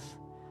 Jesus.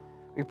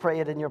 We pray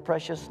it in your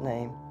precious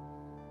name.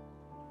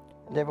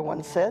 And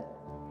everyone said?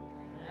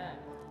 Amen.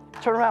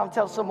 Turn around and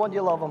tell someone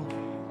you love them.